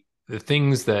definitely the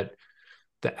things that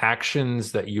the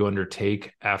actions that you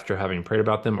undertake after having prayed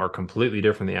about them are completely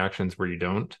different than the actions where you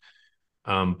don't.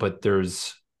 But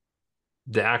there's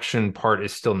the action part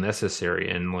is still necessary,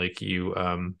 and like you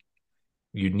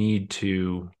need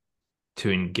to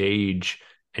engage,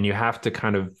 and you have to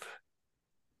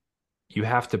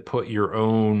put your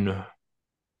own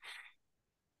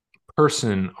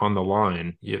person on the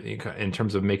line, in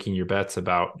terms of making your bets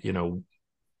about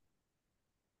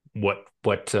what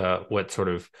sort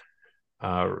of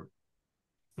uh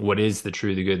what is the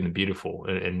true, the good, and the beautiful,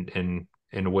 and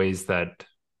in ways that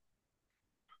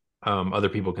other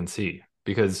people can see,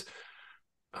 because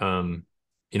um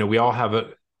we all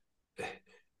have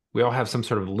some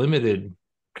sort of limited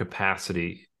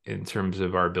capacity in terms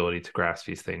of our ability to grasp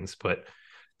these things, but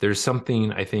there's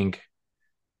something, I think,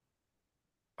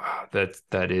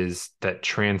 that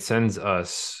transcends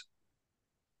us,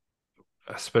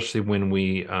 especially when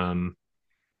we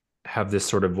have this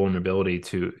sort of vulnerability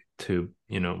to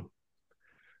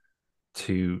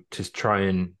try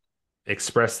and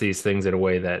express these things in a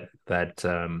way that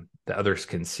others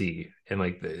can see. And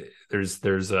like there's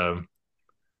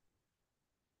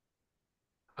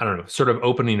I don't know, sort of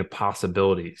opening of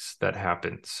possibilities that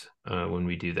happens when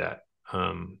we do that.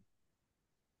 um,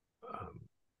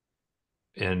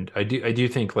 and I do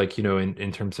think, like,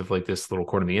 in terms of like this little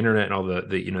corner of the internet and all the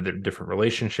different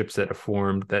relationships that have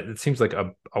formed, that it seems like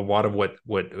a lot of what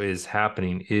is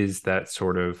happening is that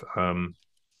sort of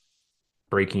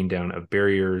breaking down of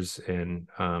barriers, and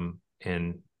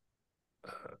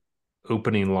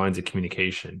opening lines of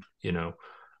communication,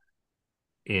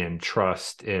 and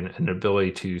trust, and an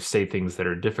ability to say things that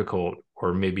are difficult,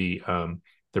 or maybe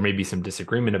there may be some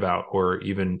disagreement about, or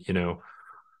even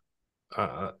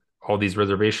all these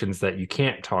reservations that you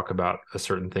can't talk about a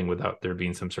certain thing without there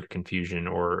being some sort of confusion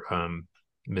or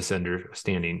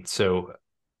misunderstanding. So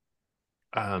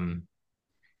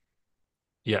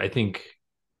yeah, I think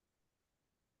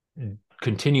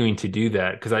continuing to do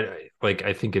that, because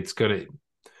I think it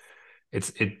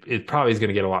probably is going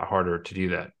to get a lot harder to do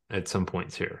that at some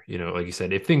points here. Like you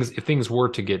said, if things were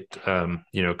to get kind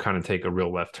of take a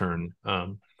real left turn,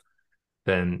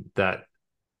 then that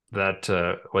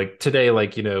like today,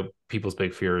 like, people's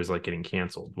big fear is like getting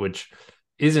canceled, which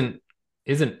isn't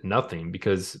nothing,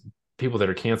 because people that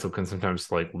are canceled can sometimes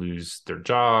like lose their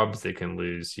jobs. They can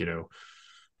lose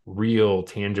real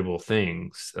tangible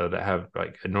things that have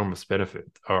like enormous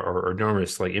benefit, or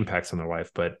enormous like impacts on their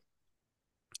life. But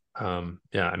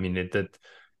yeah, I mean, that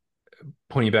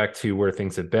pointing back to where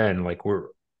things have been, like, we're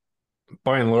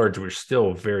by and large, we're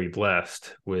still very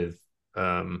blessed with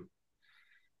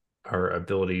our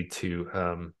ability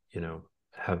to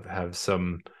have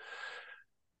some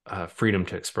freedom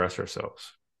to express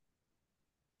ourselves.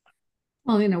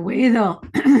 Well, in a way, though,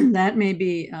 that may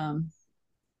be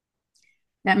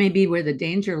where the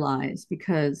danger lies,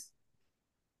 because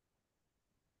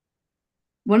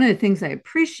one of the things I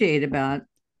appreciate about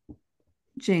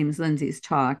James Lindsay's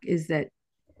talk is that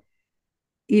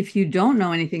if you don't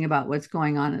know anything about what's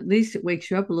going on, at least it wakes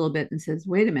you up a little bit and says,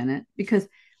 wait a minute. Because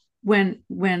when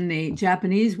the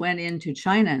Japanese went into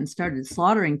China and started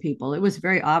slaughtering people, it was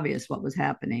very obvious what was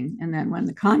happening. And then when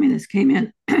the communists came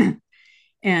in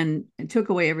and took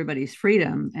away everybody's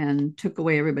freedom and took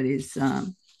away everybody's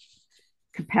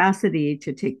capacity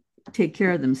to take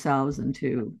care of themselves and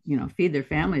to feed their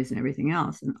families and everything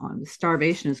else, and the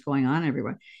starvation is going on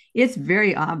everywhere, it's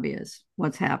very obvious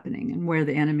what's happening and where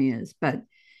the enemy is. But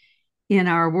in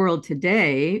our world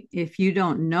today, if you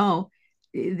don't know,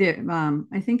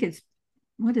 I think it's,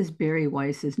 what is Barry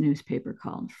Weiss's newspaper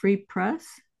called? Free Press?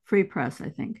 Free Press, I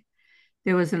think.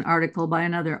 There was an article by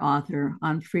another author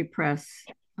on Free Press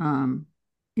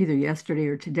either yesterday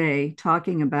or today,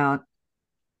 talking about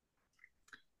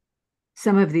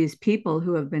some of these people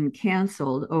who have been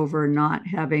canceled over not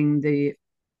having the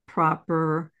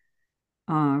proper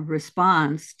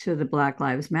response to the Black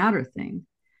Lives Matter thing.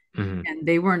 Mhm. And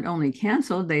they weren't only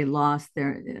canceled, they lost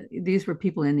these were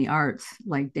people in the arts,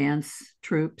 like dance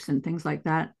troupes and things like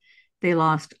that. They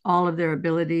lost all of their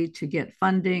ability to get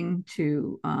funding,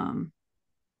 to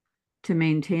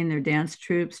maintain their dance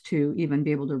troupes, to even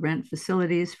be able to rent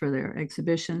facilities for their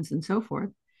exhibitions and so forth.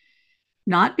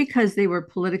 Not because they were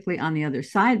politically on the other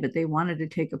side, but they wanted to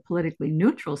take a politically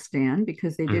neutral stand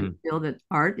because they didn't Mhm. feel that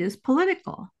art is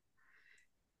political.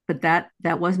 But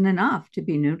that wasn't enough to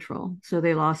be neutral. So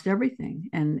they lost everything.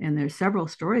 And there's several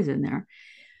stories in there.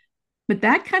 But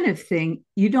that kind of thing,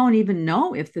 you don't even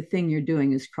know if the thing you're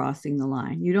doing is crossing the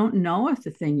line. You don't know if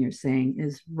the thing you're saying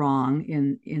is wrong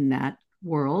in that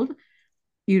world.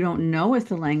 You don't know if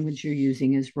the language you're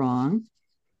using is wrong.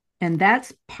 And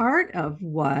that's part of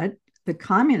what the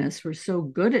communists were so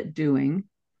good at doing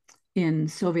in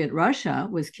Soviet Russia,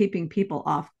 was keeping people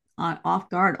off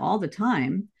guard all the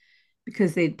time,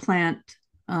 because they'd plant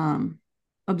um,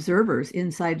 observers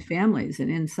inside families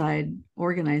and inside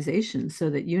organizations,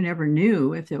 so that you never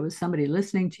knew if there was somebody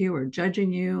listening to you or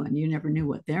judging you, and you never knew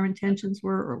what their intentions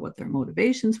were or what their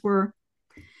motivations were.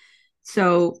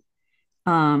 So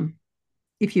um,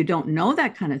 if you don't know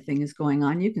that kind of thing is going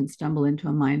on, you can stumble into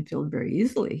a minefield very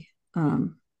easily.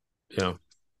 Um, Yeah.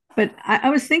 but I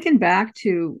was thinking back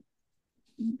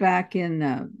in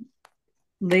the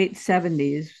late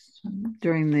 70s,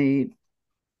 during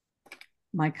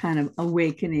my kind of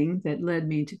awakening that led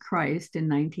me to Christ in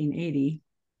 1980.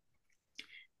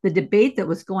 The debate that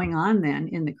was going on then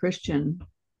in the Christian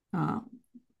uh,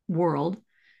 world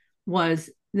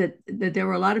was that there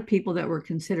were a lot of people that were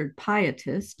considered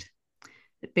pietist.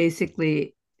 That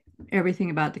basically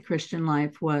everything about the Christian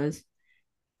life was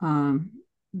um,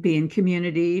 be in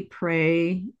community,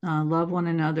 pray, love one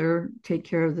another, take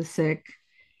care of the sick,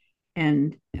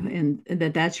 and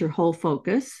that's your whole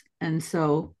focus. And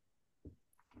so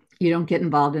you don't get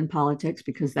involved in politics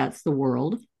because that's the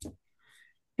world.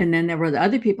 And then there were the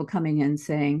other people coming in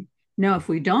saying, no, if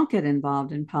we don't get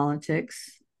involved in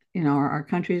politics, our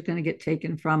country is going to get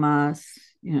taken from us.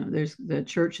 There's the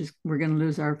church is, we're going to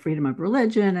lose our freedom of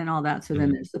religion and all that. So then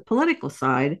Mhm. there's the political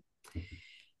side.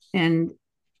 And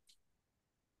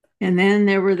and then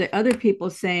there were the other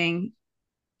people saying,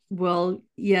 well,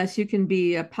 yes, you can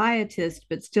be a pietist,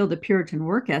 but still the Puritan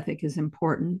work ethic is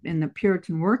important. And the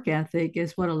Puritan work ethic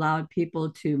is what allowed people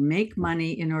to make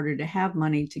money in order to have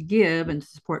money to give and to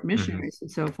support Mhm. missionaries and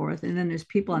so forth. And then there's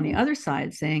people on the other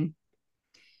side saying,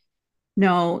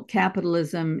 no,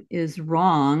 capitalism is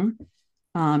wrong,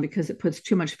 because it puts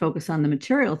too much focus on the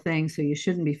material thing. So you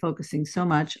shouldn't be focusing so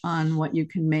much on what you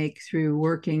can make through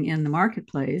working in the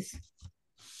marketplace.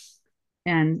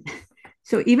 And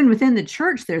so even within the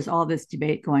church, there's all this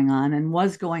debate going on, and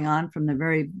was going on from the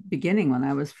very beginning when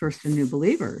I was first a new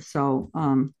believer. So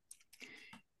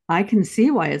I can see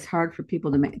why it's hard for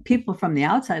people from the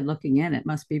outside looking in. It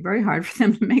must be very hard for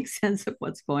them to make sense of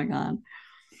what's going on.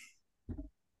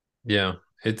 Yeah.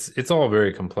 It's all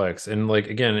very complex. And like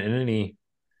again,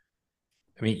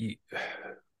 I mean,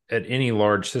 at any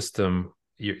large system,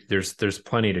 there's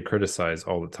plenty to criticize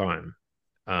all the time.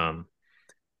 Um,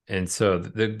 and so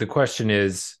the question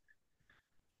is,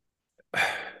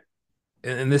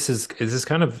 and this is this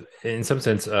kind of in some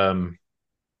sense, I don't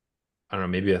know,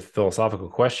 maybe a philosophical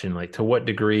question, like to what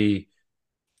degree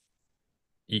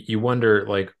you wonder,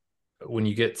 like when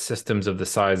you get systems of the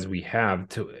size we have,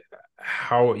 to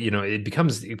how it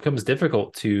becomes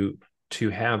difficult to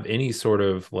have any sort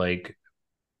of like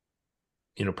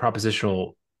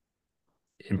propositional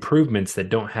improvements that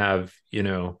don't have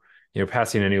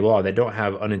passing any law that don't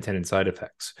have unintended side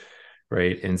effects,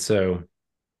 right? And so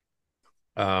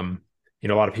a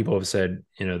lot of people have said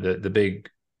the big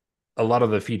a lot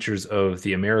of the features of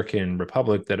the American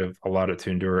Republic that have allowed it to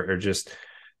endure are just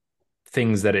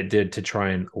things that it did to try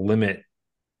and limit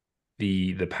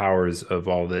the powers of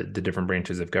all the different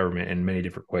branches of government in many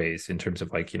different ways, in terms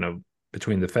of like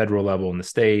between the federal level and the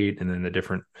state, and then the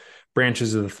different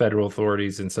branches of the federal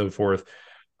authorities and so forth.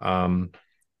 um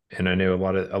and I know a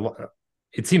lot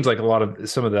it seems like a lot of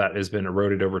some of that has been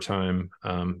eroded over time,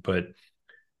 but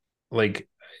like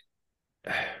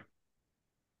I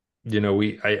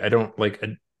don't like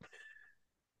I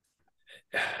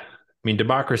mean,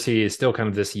 democracy is still kind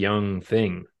of this young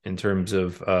thing in terms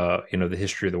of the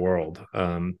history of the world,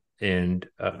 and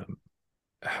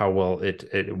how well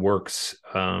it works.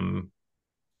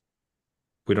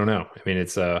 We don't know. I mean,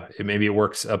 maybe it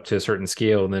works up to a certain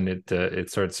scale, and then it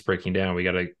starts breaking down. We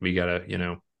gotta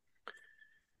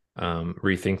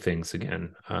rethink things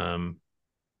again.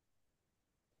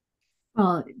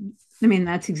 Well, I mean,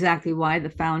 that's exactly why the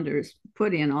founders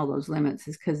put in all those limits,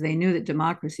 is because they knew that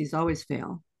democracies always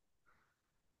fail.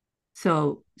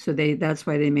 That's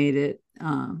why they made it.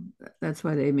 That's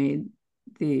why they made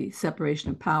the separation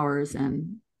of powers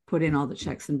and put in all the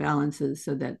checks and balances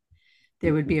so that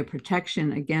there would be a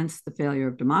protection against the failure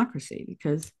of democracy,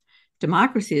 because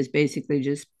democracy is basically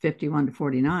just 51 to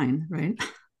 49, right?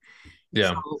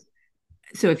 Yeah.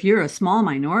 So if you're a small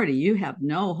minority, you have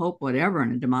no hope whatever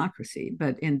in a democracy.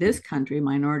 But in this country,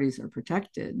 minorities are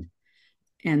protected,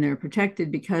 and they're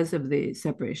protected because of the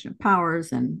separation of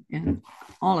powers and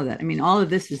all of that. I mean, all of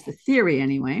this is the theory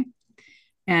anyway.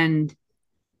 And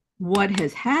what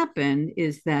has happened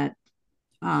is that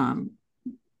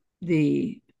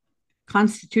the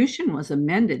Constitution was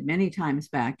amended many times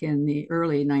back in the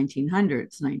early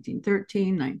 1900s,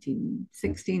 1913,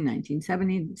 1916,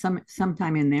 1917,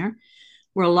 sometime in there,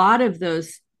 where a lot of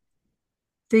those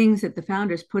things that the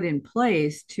founders put in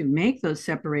place to make those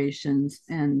separations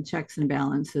and checks and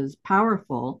balances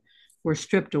powerful were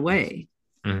stripped away.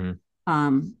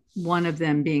 Mm-hmm. One of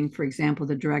them being, for example,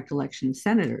 the direct election of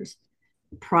senators.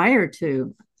 Prior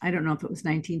to, I don't know if it was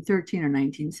 1913 or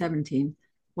 1917,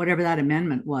 whatever that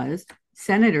amendment was,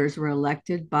 senators were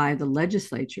elected by the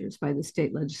legislatures, by the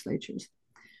state legislatures,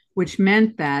 which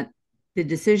meant that the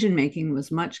decision making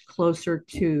was much closer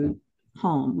to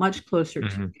home, much closer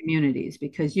Mm-hmm. to communities,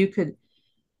 because you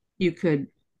could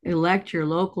elect your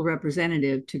local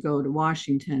representative to go to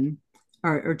Washington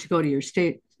or to go to your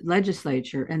state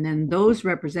legislature, and then those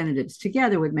representatives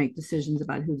together would make decisions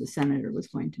about who the senator was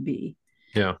going to be.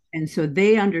 Yeah. And so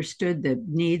they understood the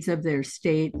needs of their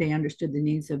state. They understood the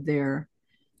needs of their,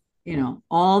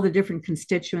 all the different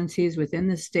constituencies within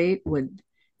the state would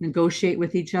negotiate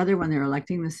with each other when they're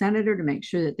electing the senator to make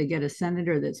sure that they get a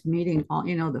senator that's meeting all,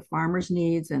 the farmers'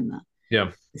 needs and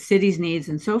Yeah. the city's needs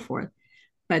and so forth.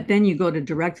 But then you go to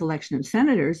direct election of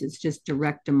senators, it's just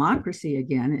direct democracy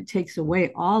again. It takes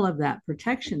away all of that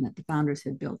protection that the founders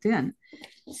had built in.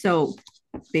 So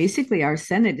basically, our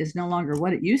Senate is no longer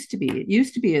what it used to be. It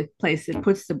used to be a place that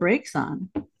puts the brakes on.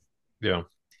 Yeah.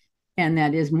 And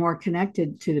that is more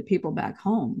connected to the people back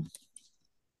home.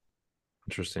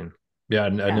 Interesting. Yeah. I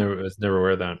Yeah. was never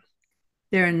aware of that.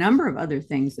 There are a number of other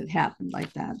things that happened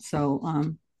like that. So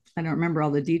I don't remember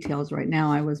all the details right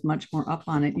now. I was much more up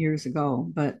on it years ago,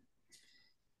 but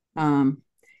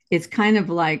it's kind of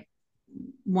like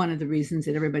one of the reasons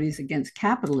that everybody's against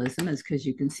capitalism is because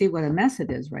you can see what a mess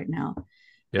it is right now.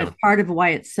 Yeah. But part of why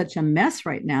it's such a mess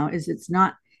right now is it's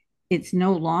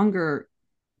no longer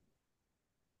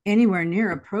anywhere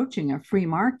near approaching a free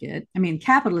market. I mean,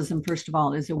 capitalism, first of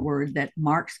all, is a word that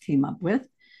Marx came up with.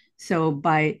 So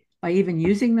by even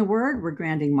using the word, we're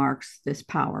granting Marx this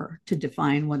power to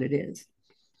define what it is.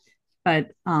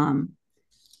 But the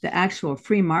actual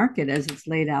free market, as it's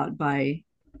laid out by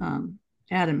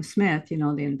Adam Smith, the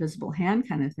invisible hand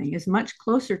kind of thing, is much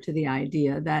closer to the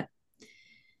idea that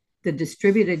the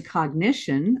distributed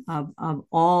cognition of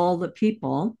all the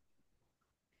people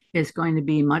is going to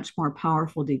be much more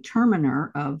powerful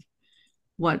determiner of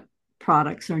what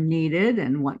products are needed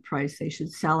and what price they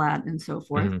should sell at and so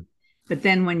forth. Mm-hmm. But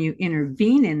then when you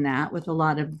intervene in that with a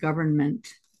lot of government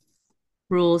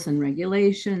rules and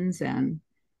regulations, and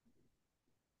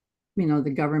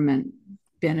the government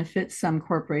benefits some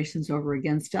corporations over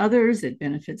against others, it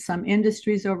benefits some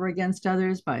industries over against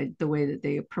others by the way that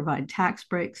they provide tax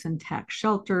breaks and tax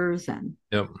shelters and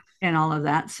all of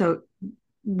that. So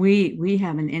we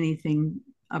haven't anything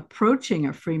approaching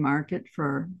a free market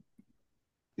for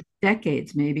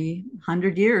decades, maybe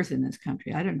 100 years in this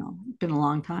country. I don't know. It's been a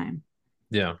long time.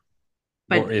 Yeah.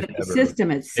 But the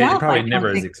system itself, it probably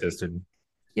never has existed.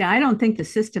 Yeah, I don't think the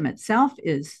system itself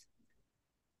is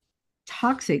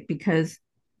toxic, because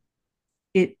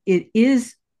it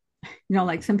is,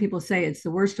 like some people say, it's the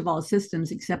worst of all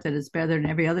systems, except that it's better than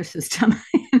every other system.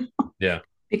 Yeah.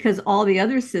 Because all the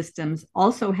other systems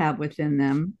also have within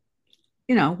them,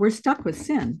 we're stuck with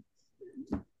sin.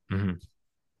 Mm-hmm.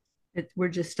 We're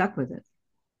just stuck with it.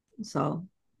 So,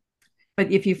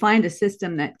 but if you find a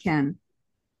system that can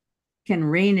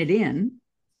rein it in,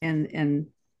 and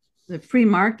the free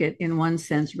market in one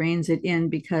sense reins it in,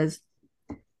 because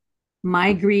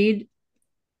my greed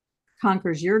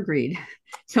conquers your greed.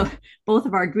 So both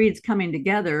of our greeds coming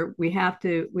together, we have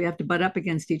to butt up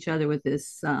against each other with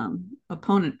this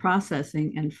opponent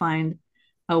processing and find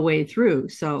a way through.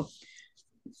 So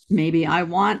maybe I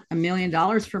want $1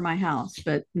 million for my house,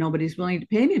 but nobody's willing to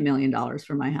pay me $1 million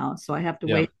for my house. So I have to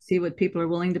wait and see what people are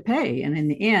willing to pay. And in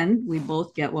the end, we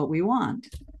both get what we want.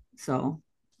 So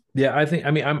yeah,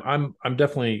 I'm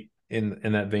definitely in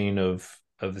that vein of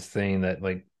saying that,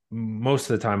 like, most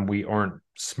of the time we aren't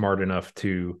smart enough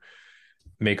to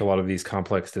make a lot of these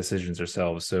complex decisions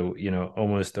ourselves. So,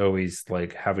 almost always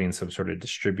like having some sort of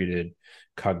distributed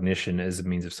cognition as a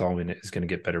means of solving it is going to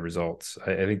get better results.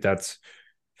 I think that's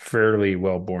fairly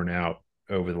well borne out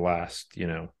over the last,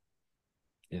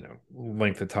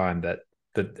 length of time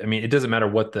I mean, it doesn't matter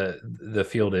what the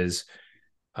field is.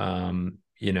 The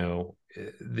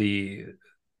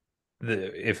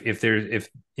if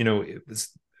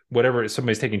whatever,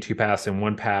 somebody's taking two paths, and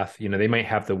one path, they might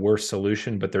have the worst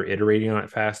solution, but they're iterating on it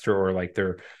faster, or like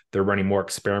they're running more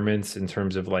experiments in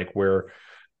terms of like where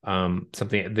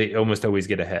something, they almost always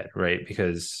get ahead, right?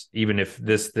 Because even if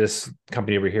this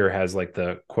company over here has like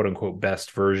the quote unquote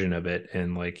best version of it,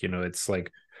 and like, it's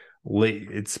like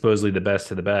it's supposedly the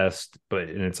best of the best,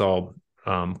 and it's all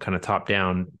kind of top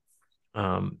down,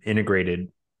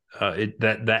 integrated,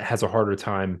 that has a harder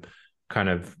time kind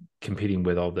of competing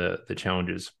with all the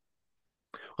challenges.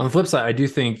 On the flip side, I do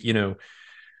think,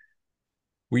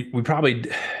 we've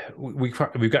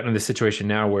gotten in this situation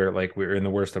now where like we're in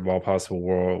the worst of all possible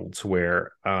worlds,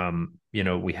 where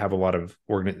we have a lot of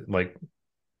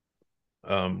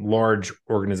large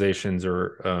organizations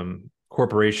or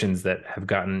corporations that have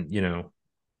gotten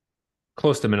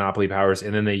close to monopoly powers,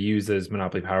 and then they use those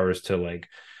monopoly powers to like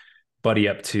buddy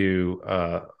up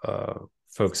to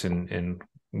folks in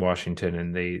Washington,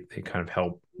 and they kind of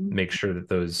help make sure that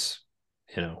those,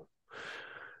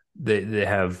 they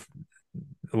have,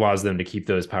 allows them to keep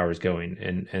those powers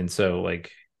going. And so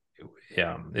like,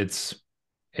 yeah, it's,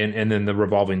 and then the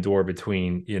revolving door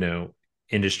between,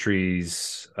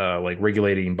 industries, like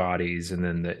regulating bodies, and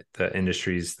then the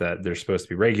industries that they're supposed to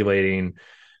be regulating.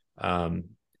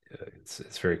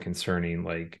 It's very concerning.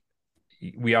 Like,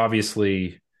 we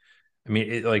obviously, I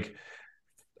mean,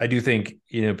 I do think,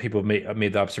 people have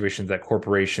made the observations that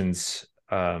corporations,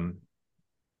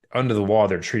 under the law,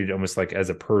 they're treated almost like as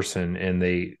a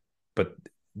person, but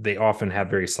they often have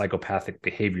very psychopathic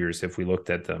behaviors if we looked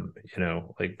at them,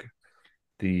 like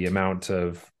the amount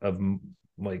of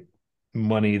like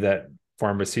money that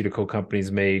pharmaceutical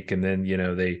companies make, and then,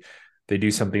 they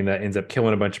do something that ends up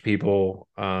killing a bunch of people.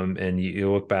 And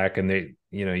you look back, and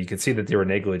you can see that they were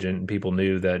negligent, and people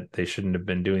knew that they shouldn't have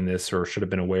been doing this, or should have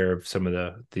been aware of some of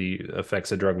the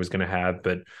effects a drug was going to have,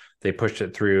 but they pushed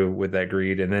it through with that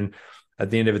greed. And then at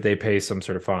the end of it, they pay some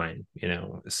sort of fine,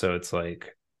 so it's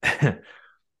like,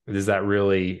 is that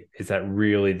really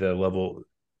the level?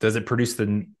 Does it produce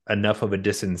enough of a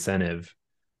disincentive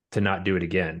to not do it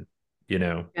again?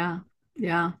 Yeah.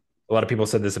 Yeah. A lot of people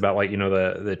said this about, like,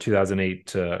 the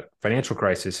 2008 financial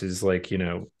crisis is like,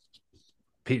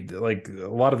 like a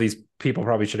lot of these people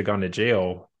probably should have gone to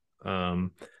jail.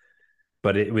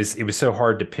 But it was so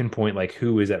hard to pinpoint like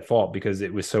who is at fault, because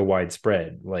it was so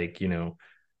widespread. Like,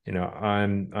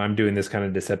 I'm doing this kind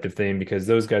of deceptive thing because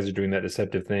those guys are doing that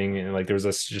deceptive thing. And like, there was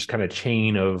this just kind of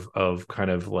chain of kind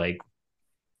of like,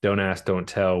 don't ask, don't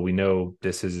tell. We know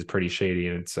this is pretty shady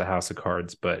and it's a house of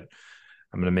cards, but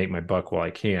I'm going to make my buck while I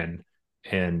can.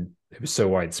 And it was so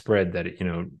widespread that it,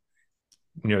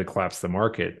 nearly collapsed the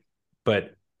market.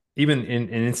 But even in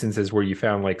instances where you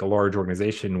found like a large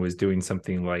organization was doing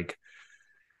something like,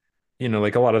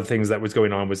 like a lot of the things that was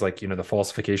going on was like, the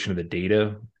falsification of the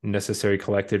data necessary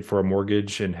collected for a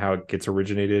mortgage and how it gets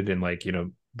originated, and like,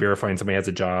 verifying somebody has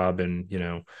a job, and,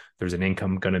 there's an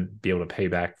income going to be able to pay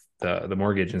back the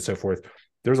mortgage and so forth.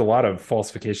 There's a lot of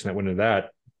falsification that went into that.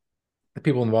 The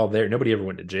people involved there, nobody ever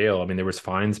went to jail. I mean, there was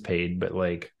fines paid, but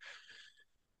like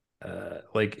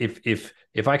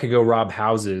if I could go rob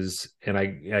houses and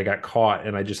I got caught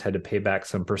and I just had to pay back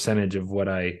some percentage of what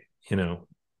I,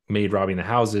 made robbing the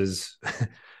houses,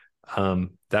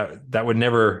 that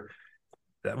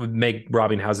would make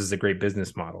robbing houses a great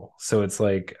business model. So it's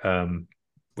like, well,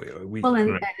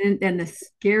 and the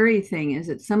scary thing is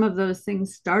that some of those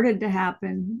things started to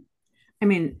happen. I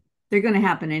mean, they're going to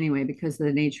happen anyway because of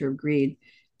the nature of greed,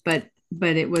 but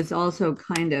it was also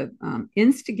kind of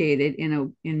instigated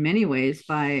in many ways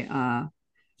by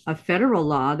a federal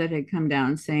law that had come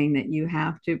down saying that you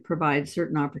have to provide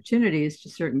certain opportunities to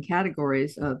certain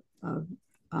categories of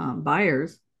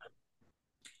buyers,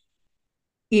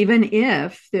 even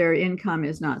if their income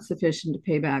is not sufficient to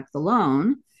pay back the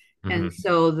loan. Mm-hmm. And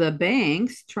so the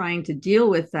banks, trying to deal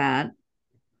with that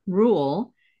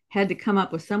rule, had to come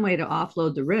up with some way to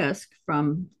offload the risk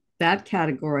from that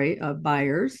category of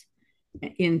buyers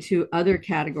into other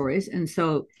categories. And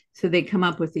so they come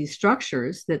up with these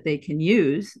structures that they can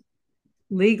use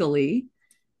legally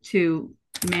to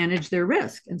manage their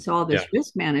risk. And so all this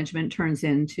risk management turns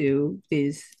into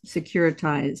these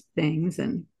securitized things.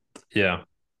 And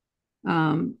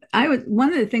one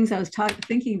of the things I was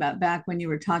thinking about back when you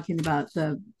were talking about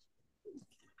the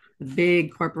the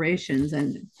big corporations,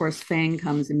 and of course, FANG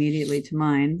comes immediately to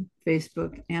mind: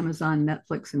 Facebook, Amazon,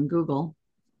 Netflix, and Google.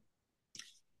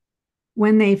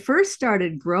 When they first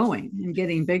started growing and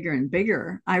getting bigger and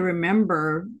bigger, I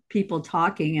remember people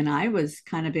talking, and I was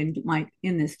kind of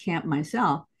in this camp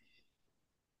myself.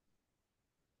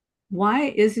 Why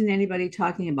isn't anybody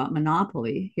talking about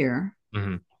monopoly here?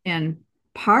 Mm-hmm. And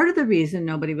part of the reason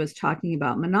nobody was talking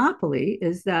about monopoly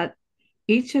is that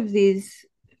each of these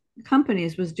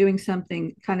companies was doing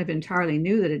something kind of entirely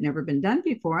new that had never been done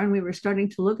before. And we were starting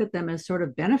to look at them as sort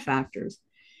of benefactors.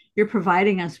 You're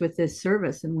providing us with this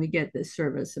service, and we get this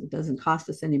service. It doesn't cost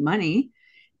us any money.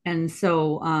 And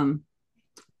so,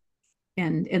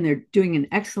 and they're doing an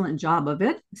excellent job of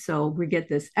it. So we get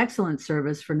this excellent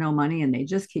service for no money, and they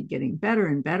just keep getting better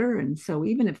and better. And so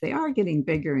even if they are getting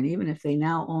bigger, and even if they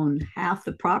now own half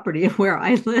the property of where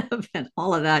I live and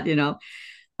all of that,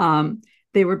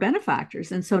 they were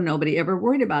benefactors. And so nobody ever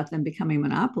worried about them becoming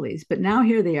monopolies. But now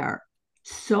here they are,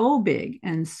 so big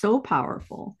and so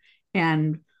powerful.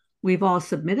 And we've all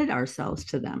submitted ourselves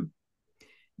to them.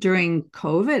 During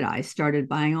COVID, I started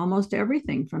buying almost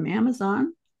everything from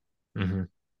Amazon. Mm-hmm.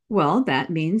 Well, that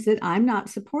means that I'm not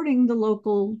supporting the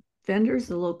local vendors,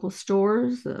 the local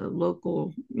stores, the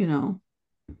local,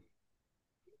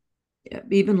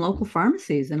 even local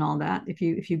pharmacies and all that. If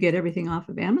you get everything off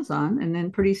of Amazon, and then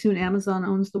pretty soon Amazon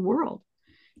owns the world.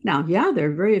 Now, yeah,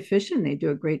 they're very efficient. They do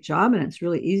a great job, and it's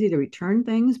really easy to return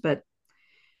things, but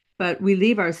we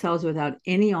leave ourselves without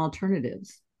any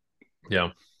alternatives. Yeah.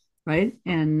 Right.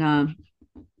 And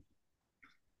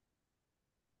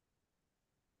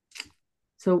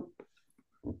so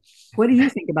what do you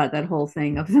think about that whole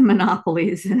thing of the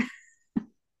monopolies?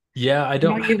 Yeah, I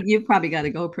don't. You've probably got to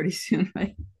go pretty soon,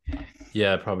 right?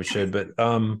 Yeah, I probably should, but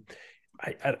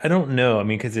I don't know. I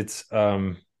mean, because it's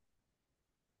yeah,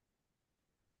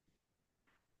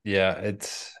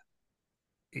 it's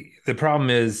the problem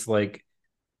is like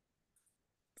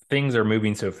things are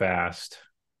moving so fast,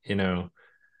 you know.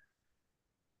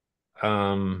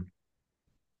 Um,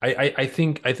 I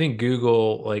think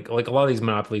Google, like a lot of these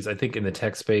monopolies, I think in the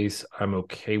tech space, I'm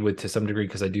okay with to some degree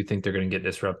because I do think they're going to get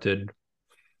disrupted.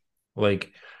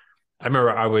 Like I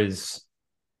remember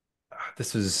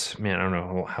this was, man, I don't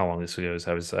know how long this ago was.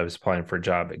 I was applying for a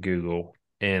job at Google,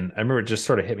 and I remember it just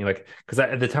sort of hit me like because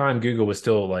at the time Google was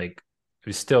still like it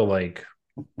was still like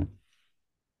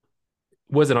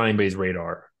wasn't on anybody's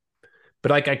radar. But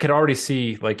like I could already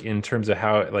see like in terms of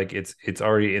how like it's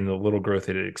already in the little growth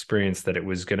it had experienced that it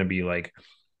was going to be like,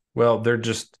 well, they're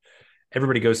just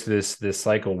everybody goes through this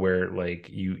cycle where like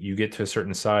you get to a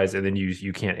certain size and then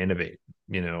you can't innovate,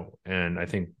 and I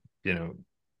think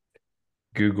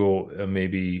Google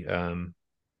maybe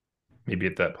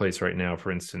at that place right now,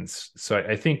 for instance. So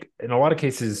I think in a lot of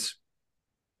cases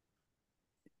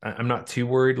I'm not too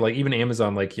worried. Like even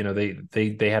Amazon, like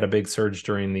they had a big surge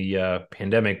during the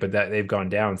pandemic, but that they've gone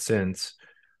down since.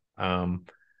 um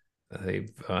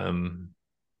they've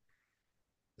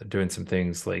doing some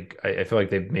things like I feel like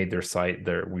they've made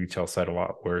their retail site a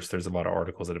lot worse. There's a lot of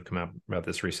articles that have come out about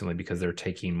this recently because they're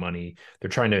taking money. They're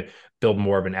trying to build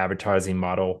more of an advertising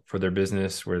model for their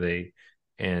business where they,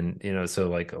 and so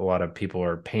like a lot of people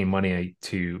are paying money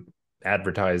to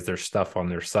advertise their stuff on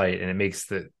their site, and it makes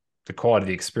the quality of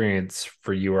the experience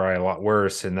for you or I a lot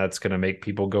worse, and that's going to make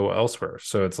people go elsewhere.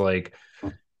 So it's like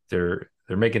they're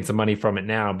making some money from it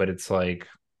now, but it's like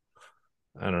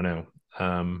I don't know.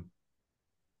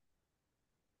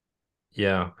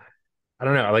 Yeah, I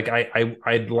don't know. Like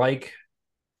I'd like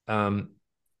um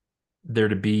there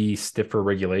to be stiffer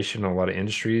regulation in a lot of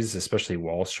industries, especially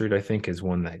Wall Street, I think is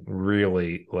one that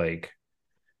really like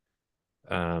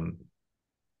um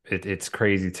it's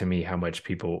crazy to me how much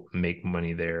people make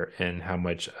money there and how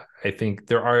much I think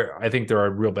there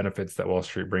are real benefits that Wall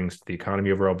Street brings to the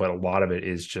economy overall, but a lot of it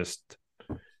is just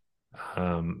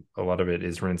a lot of it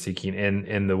is rent seeking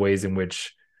and the ways in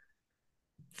which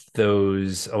a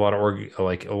lot of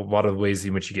like a lot of ways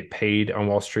in which you get paid on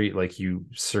Wall Street, like you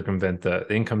circumvent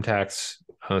the income tax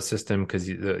system because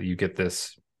you get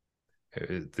this.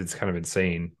 It's kind of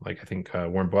insane. Like I think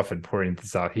Warren Buffett pointed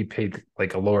this out. He paid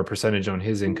like a lower percentage on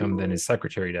his income than his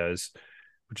secretary does,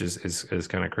 which is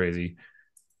kind of crazy.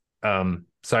 So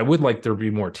I would like there to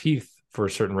be more teeth for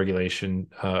certain regulation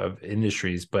of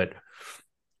industries, but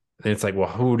then it's like,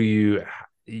 well,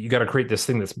 you got to create this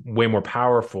thing that's way more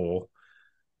powerful,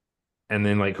 and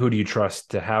then like who do you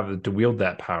trust to wield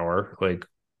that power? Like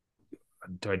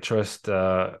do I trust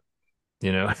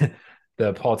you know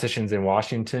the politicians in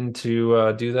Washington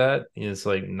to do that? It's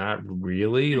like not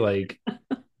really. Like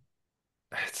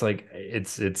it's like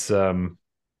it's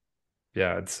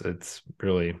yeah, it's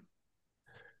really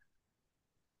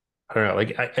I don't know.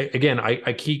 Like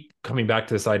I keep coming back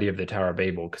to this idea of the Tower of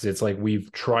Babel, because it's like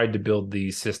we've tried to build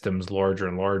these systems larger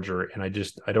and larger, and I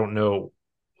don't know.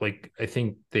 Like I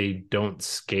think they don't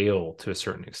scale to a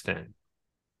certain extent.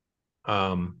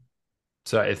 Um,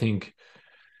 so I think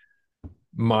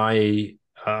my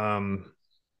I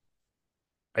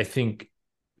think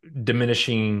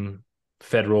diminishing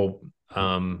federal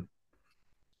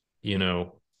you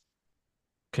know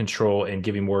control and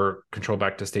giving more control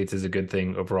back to states is a good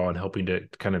thing overall, and helping to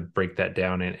kind of break that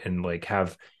down, and like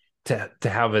have to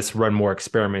have us run more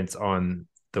experiments on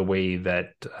the way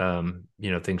that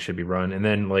things should be run. And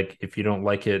then, like, if you don't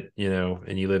like it,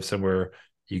 and you live somewhere,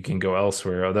 you can go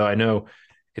elsewhere. Although I know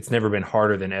it's never been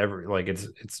harder than ever. Like it's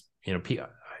I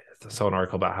saw an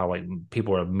article about how like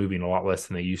people are moving a lot less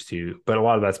than they used to, but a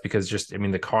lot of that's because just, I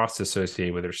mean, the costs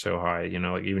associated with it are so high,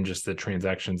 like even just the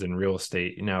transactions in real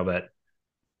estate now that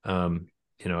um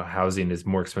housing is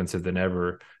more expensive than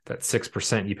ever. That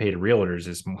 6% you pay to realtors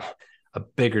is a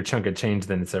bigger chunk of change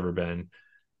than it's ever been.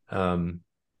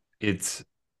 It's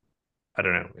I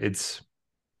don't know, it's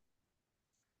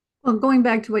Well, going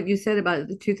back to what you said about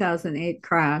the 2008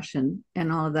 crash and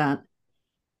all of that,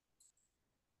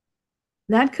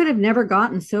 that could have never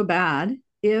gotten so bad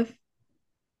if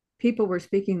people were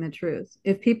speaking the truth.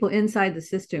 If people inside the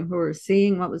system who were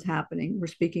seeing what was happening were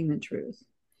speaking the truth.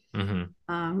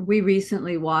 mm-hmm. We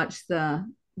recently watched the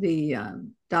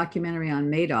documentary on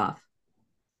Madoff.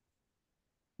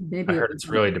 I heard it's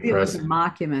really Maybe it was a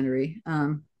depressing. mockumentary.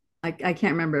 I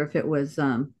can't remember if it was.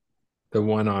 The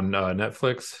one on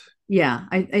Netflix. Yeah,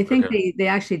 I think Okay. they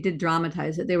actually did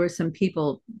dramatize it. There were some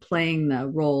people playing the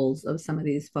roles of some of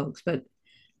these folks, but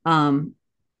um,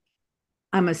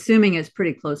 I'm assuming it's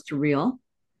pretty close to real.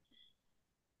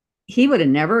 He would have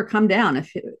never come down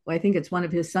if I think it's one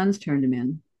of his sons turned him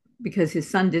in, because his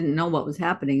son didn't know what was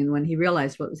happening, and when he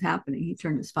realized what was happening, he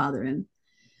turned his father in.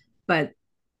 But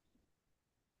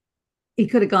he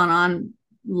could have gone on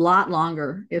a lot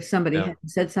longer if somebody Yeah. had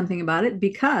said something about it,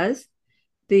 because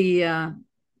the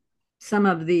some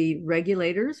of the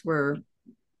regulators were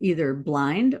either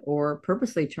blind or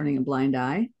purposely turning a blind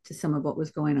eye to some of what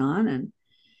was going on, and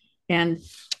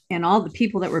and all the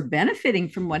people that were benefiting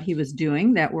from what he was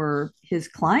doing, that were his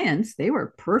clients, they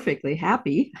were perfectly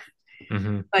happy.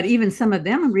 Mm-hmm. But even some of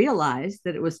them realized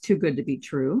that it was too good to be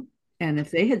true. And if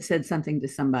they had said something to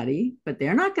somebody, but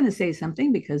they're not going to say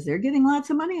something because they're getting lots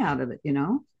of money out of it.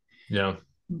 Yeah.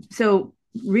 So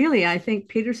really, I think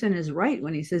Peterson is right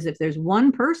when he says if there's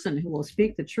one person who will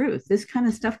speak the truth, this kind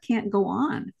of stuff can't go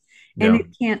on. And Yeah.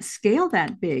 it can't scale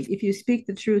that big. If you speak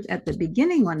the truth at the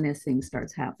beginning when this thing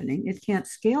starts happening, it can't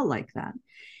scale like that.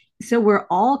 So we're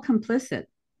all complicit,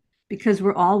 because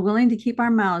we're all willing to keep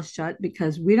our mouths shut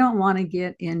because we don't want to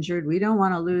get injured. We don't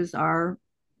want to lose our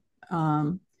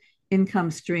um,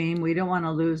 income stream. We don't want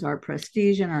to lose our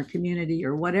prestige in our community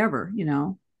or whatever.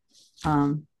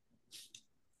 Um,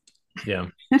 Yeah.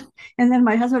 and then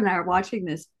my husband and I are watching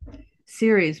this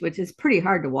series, which is pretty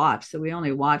hard to watch. So we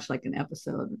only watch like an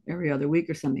episode every other week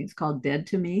or something. It's called Dead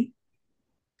to Me,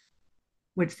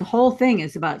 which the whole thing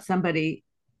is about somebody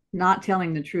not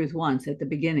telling the truth once at the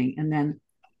beginning, and then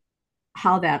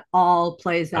how that all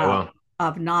plays Oh out wow.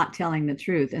 of not telling the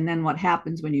truth, and then what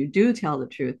happens when you do tell the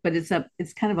truth. But it's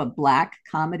kind of a black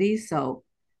comedy. So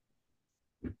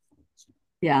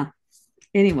yeah.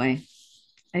 Anyway,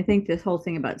 I think this whole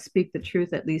thing about speak the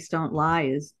truth, at least don't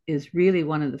lie, is really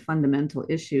one of the fundamental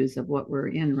issues of what we're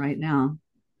in right now.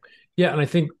 Yeah, and I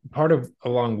think part of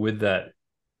along with that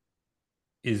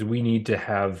is we need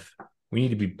to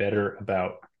be better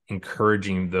about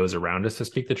encouraging those around us to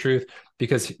speak the truth,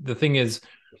 because the thing is,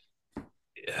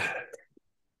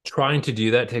 trying to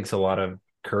do that takes a lot of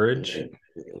courage,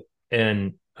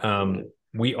 and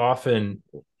we often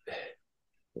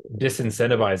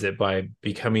disincentivize it by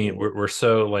becoming we're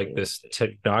so like this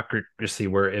technocracy,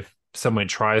 where if someone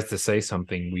tries to say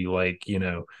something, we like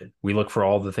we look for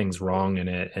all the things wrong in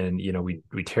it, and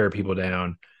we tear people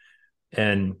down.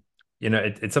 And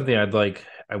it's something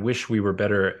I wish we were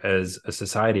better as a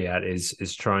society at,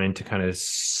 is trying to kind of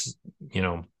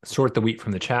sort the wheat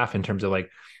from the chaff, in terms of like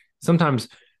sometimes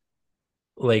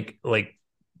like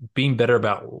being better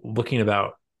about looking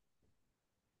about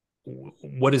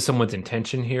what is someone's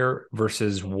intention here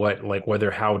versus what, like,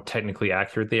 whether how technically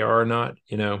accurate they are or not,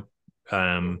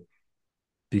 um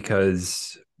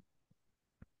because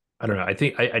I don't know, I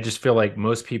think I just feel like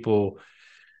most people,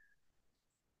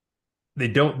 they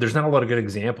don't there's not a lot of good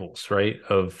examples, right,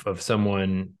 of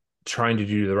someone trying to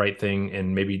do the right thing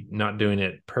and maybe not doing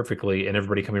it perfectly, and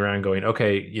everybody coming around going,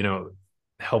 okay,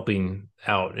 helping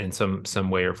out in some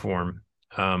way or form.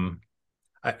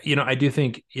 I do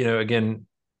think, again,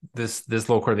 this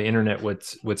local core of the internet,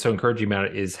 what's so encouraging about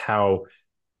it is how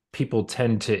people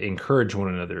tend to encourage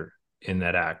one another in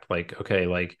that act. Like, okay,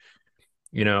 like,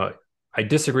 you know, I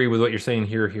disagree with what you're saying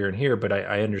here, here, and here, but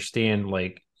I understand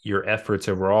like your efforts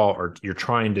overall, or you're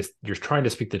trying to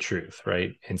speak the truth,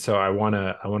 right? And so I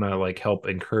wanna like help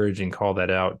encourage and call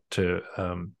that out to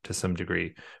some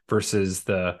degree, versus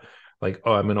the like,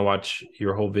 oh, I'm gonna watch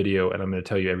your whole video and I'm gonna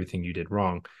tell you everything you did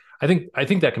wrong. I think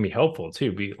that can be helpful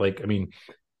too. Be like, I mean,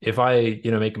 if I,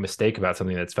 make a mistake about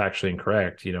something that's factually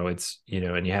incorrect, it's,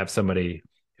 and you have somebody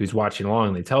who's watching along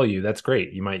and they tell you, that's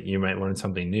great. You might learn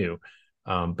something new.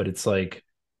 But it's like,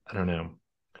 I don't know,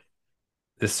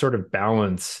 this sort of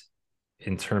balance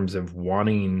in terms of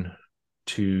wanting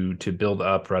to build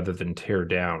up rather than tear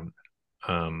down.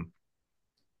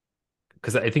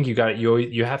 Because I think you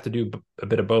have to do a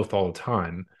bit of both all the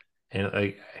time, and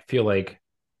I feel like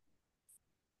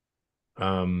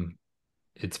um,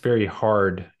 it's very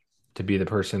hard to be the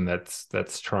person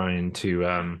that's trying to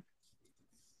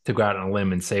go out on a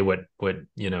limb and say what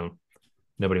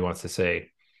nobody wants to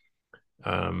say.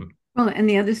 Well, and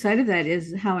the other side of that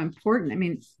is how important, I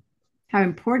mean, how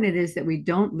important it is that we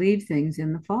don't leave things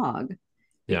in the fog.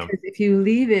 Yeah, Because if you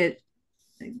leave it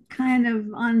kind of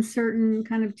uncertain,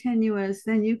 kind of tenuous,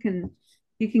 then you can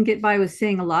get by with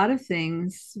saying a lot of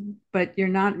things, but you're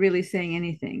not really saying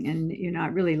anything, and you're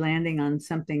not really landing on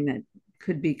something that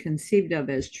could be conceived of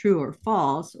as true or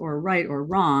false or right or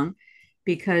wrong,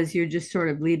 because you're just sort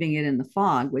of leaving it in the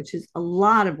fog, which is a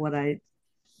lot of what I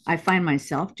find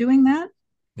myself doing that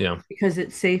yeah, because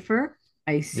it's safer.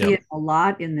 I see yeah. it a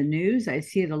lot in the news. I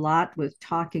see it a lot with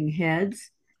talking heads.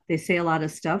 They say a lot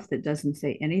of stuff that doesn't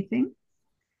say anything.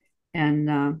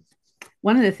 And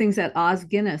one of the things that Oz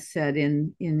Guinness said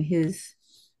in his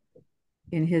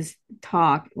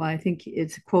talk, well, I think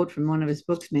it's a quote from one of his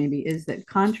books, maybe, is that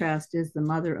contrast is the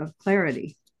mother of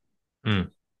clarity. Mm,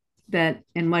 That,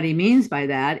 and what he means by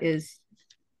that is,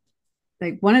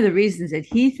 like, one of the reasons that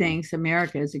he thinks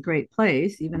America is a great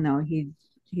place, even though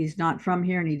he's not from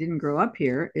here and he didn't grow up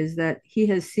here, is that he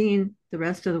has seen the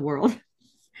rest of the world.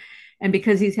 And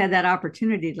because he's had that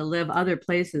opportunity to live other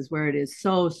places where it is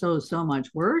so much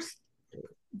worse,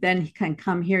 then he can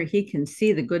come here. He can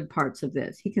see the good parts of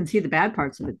this. He can see the bad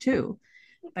parts of it too.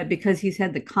 But because he's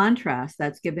had the contrast,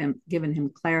 that's given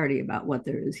him clarity about what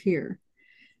there is here.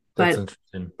 that's But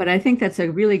interesting. but I think that's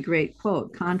a really great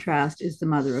quote. Contrast is the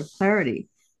mother of clarity.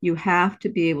 You have to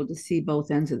be able to see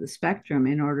both ends of the spectrum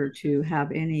in order to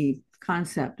have any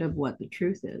concept of what the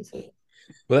truth is.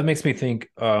 Well, that makes me think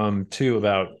too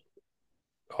about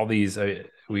all these.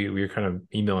 We were kind of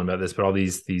emailing about this, but all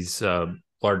these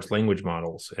large language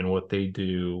models and what they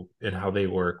do and how they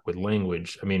work with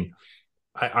language. I mean,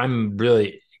 I'm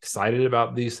really excited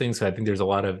about these things. I think there's a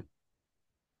lot of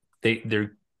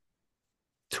they're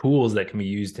tools that can be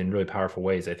used in really powerful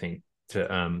ways, I think,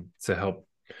 to help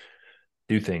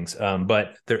do things.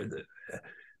 But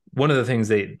one of the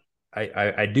things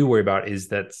I do worry about is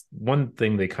that one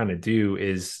thing they kind of do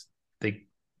is they,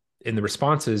 in the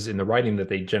responses in the writing that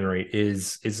they generate,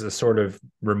 is a sort of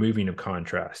removing of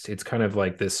contrast. It's kind of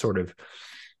like this sort of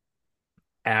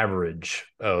average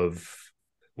of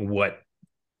what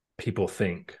people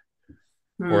think,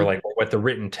 or Hmm. like what the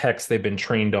written text they've been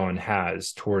trained on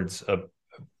has towards a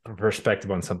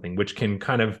perspective on something, which can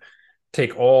kind of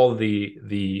take all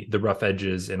the rough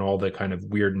edges and all the kind of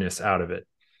weirdness out of it.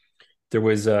 There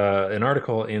was an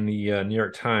article in the New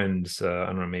York Times, I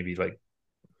don't know, maybe like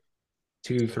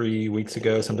 2-3 weeks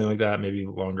ago, something like that, maybe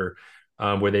longer,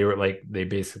 where they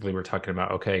basically were talking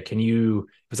about, okay, it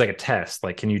was like a test,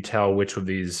 like, can you tell which of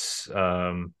these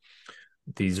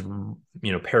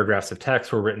paragraphs of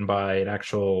text were written by an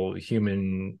actual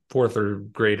human fourth or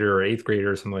grader or eighth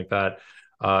grader or something like that,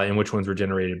 and which ones were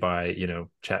generated by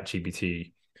chat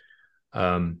gpt.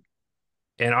 And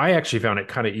I actually found it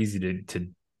kind of easy to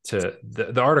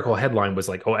the article headline was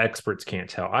like, oh, experts can't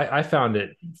tell. I found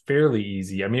it fairly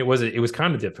easy. I mean, it was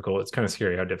kind of difficult. It's kind of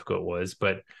scary how difficult it was,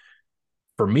 but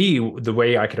for me, the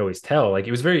way I could always tell, like,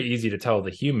 it was very easy to tell the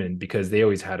human because they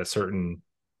always had a certain,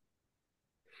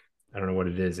 I don't know what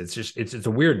it is. It's just it's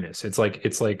a weirdness. It's like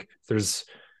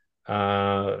uh,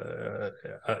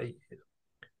 uh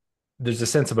there's a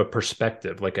sense of a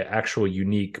perspective, like an actual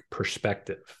unique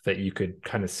perspective that you could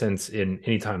kind of sense in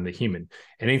anytime the human.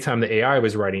 And anytime the AI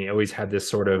was writing, it always had this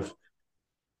sort of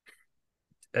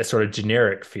a sort of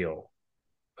generic feel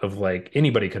of like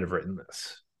anybody could have written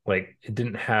this. Like, it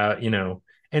didn't have,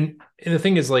 and the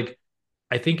thing is, like,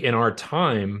 I think in our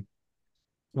time,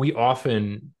 we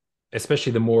often,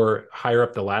 especially the more higher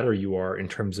up the ladder you are in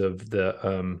terms of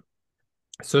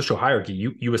social hierarchy,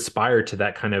 you aspire to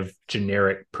that kind of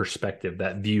generic perspective,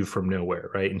 that view from nowhere,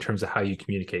 right? In terms of how you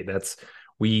communicate. That's,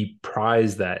 we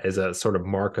prize that as a sort of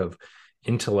mark of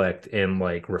intellect and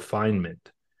like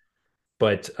refinement.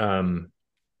 But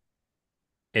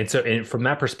and so, and from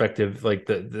that perspective, like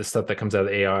the stuff that comes out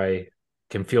of AI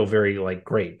can feel very like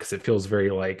great, because it feels very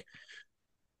like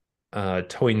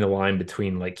towing the line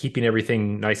between like keeping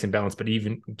everything nice and balanced, but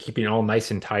even keeping it all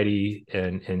nice and tidy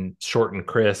and short and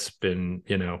crisp, and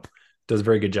does a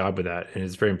very good job with that, and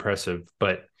it's very impressive.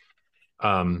 But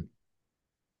um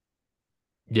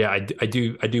yeah, I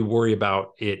do worry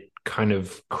about it kind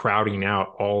of crowding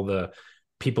out all the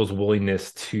people's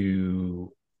willingness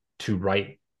to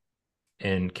write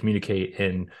and communicate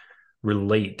and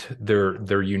relate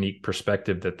their unique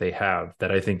perspective that they have,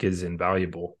 that I think is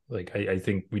invaluable. Like I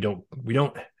think we don't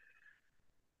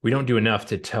do enough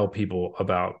to tell people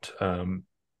about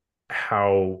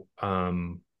how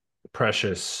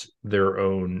precious their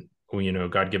own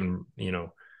God-given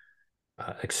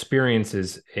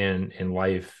experiences in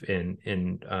life and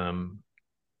in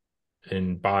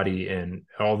body, and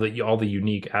all the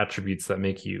unique attributes that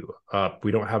make you up.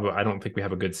 We don't have I don't think we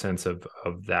have a good sense of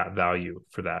that value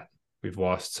for that. We've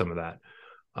lost some of that.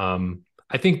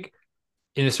 I think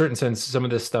in a certain sense some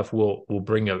of this stuff will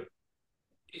bring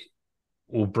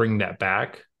that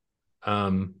back,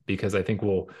 because I think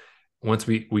once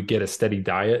we get a steady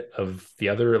diet of the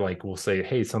other, like we'll say,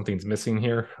 hey, something's missing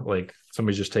here, like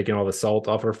somebody's just taking all the salt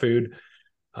off our food,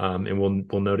 and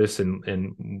we'll notice,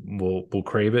 and we'll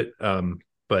crave it.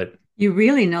 But You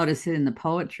really notice it in the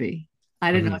poetry.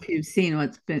 I don't know mhm, if you've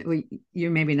seen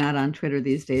you're maybe not on Twitter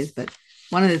these days, but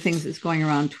one of the things that's going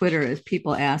around Twitter is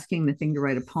people asking the thing to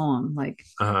write a poem. Like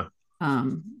uh-huh,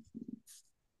 um,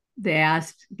 they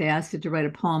asked it to write a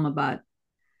poem about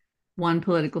one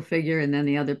political figure and then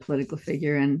the other political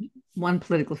figure, and one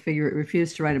political figure it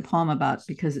refused to write a poem about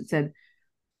because it said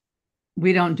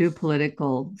we don't do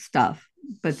political stuff.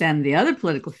 But then the other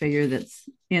political figure that's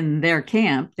in their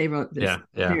camp, they wrote this yeah,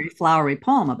 yeah, very flowery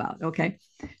poem about. Okay.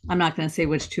 I'm not going to say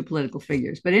which two political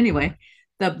figures, but anyway,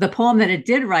 the poem that it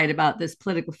did write about this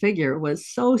political figure was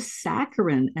so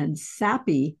saccharine and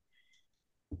sappy.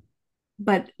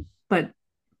 But but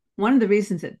one of the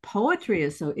reasons that poetry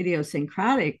is so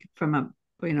idiosyncratic from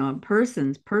a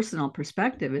person's personal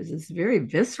perspective is it's very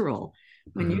visceral.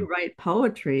 When you mhm, write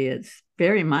poetry, it's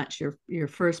very much your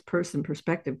first person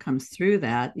perspective comes through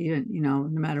that. Even no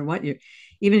matter what you're,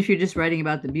 even if you're just writing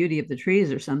about the beauty of the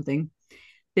trees or something,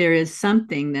 there is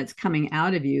something that's coming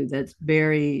out of you that's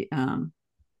very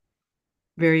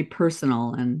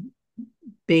personal and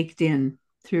baked in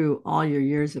through all your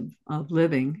years of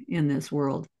living in this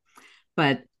world.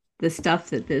 But the stuff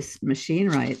that this machine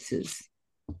writes is,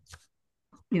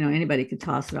 anybody could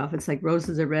toss it off. It's like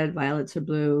roses are red, violets are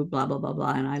blue, blah blah blah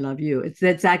blah, and I love you. It's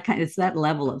that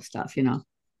level of stuff.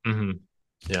 mhm,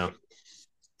 yeah,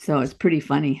 So it's pretty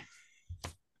funny.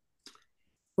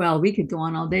 Well, we could go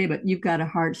on all day, but you've got a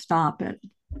hard stop at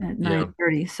yeah,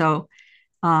 9:30. So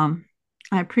um,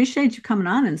 I appreciate you coming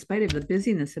on in spite of the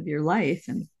busyness of your life,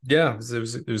 yeah.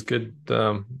 It was good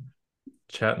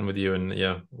chatting with you, and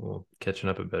yeah, we'll catching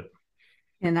up a bit.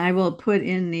 and I will put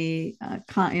in the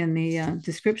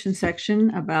description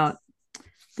section about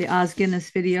the Oz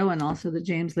Guinness video and also the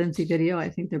James Lindsay video. I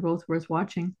think they're both worth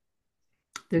watching.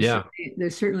 Yeah,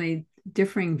 There's certainly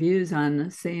differing views on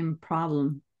the same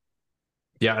problem.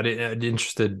 yeah. I'd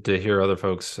interested to hear other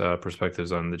folks'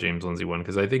 perspectives on the James Lindsay one,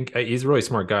 because I think he's a really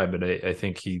smart guy, but I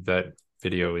think that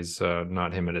video is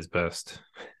not him at his best,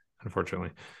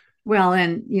 unfortunately. Well,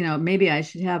 and maybe I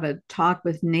should have a talk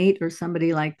with Nate or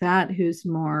somebody like that who's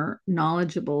more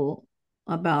knowledgeable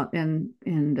about and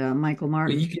Michael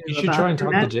Martin You too should about try and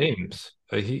talk to Hermet. James.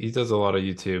 He does a lot of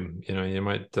YouTube. You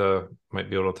might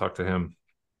be able to talk to him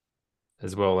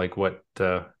as well. Like what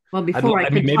Well, I'd before I I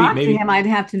mean could maybe talk to maybe him, I'd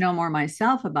have to know more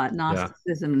myself about yeah.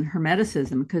 Gnosticism and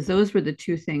Hermeticism, because those were the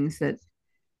two things that,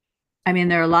 I mean,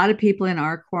 there are a lot of people in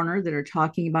our corner that are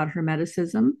talking about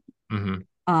Hermeticism, Hmm.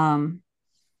 um,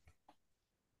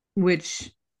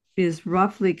 which is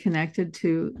roughly connected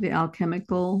to the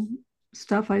alchemical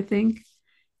stuff, I think.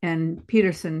 And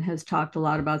Peterson has talked a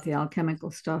lot about the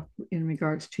alchemical stuff in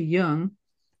regards to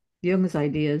Jung's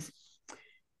ideas.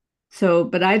 So,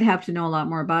 but I'd have to know a lot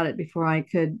more about it before I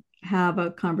could have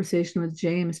a conversation with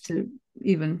James to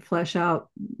even flesh out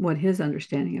what his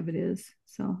understanding of it is.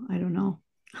 So I don't know.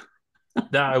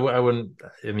 No, I wouldn't.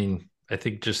 I mean, I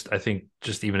think just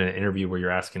even an interview where you're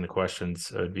asking the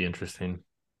questions would be interesting.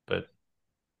 But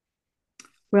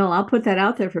Well, I'll put that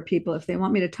out there for people. If they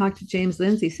want me to talk to James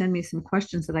Lindsay, send me some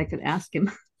questions that I could ask him.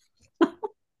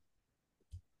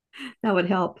 That would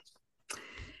help.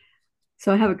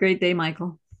 So have a great day,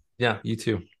 Michael. Yeah, you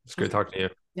too. It's great talking to you.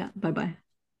 Yeah. Bye-bye.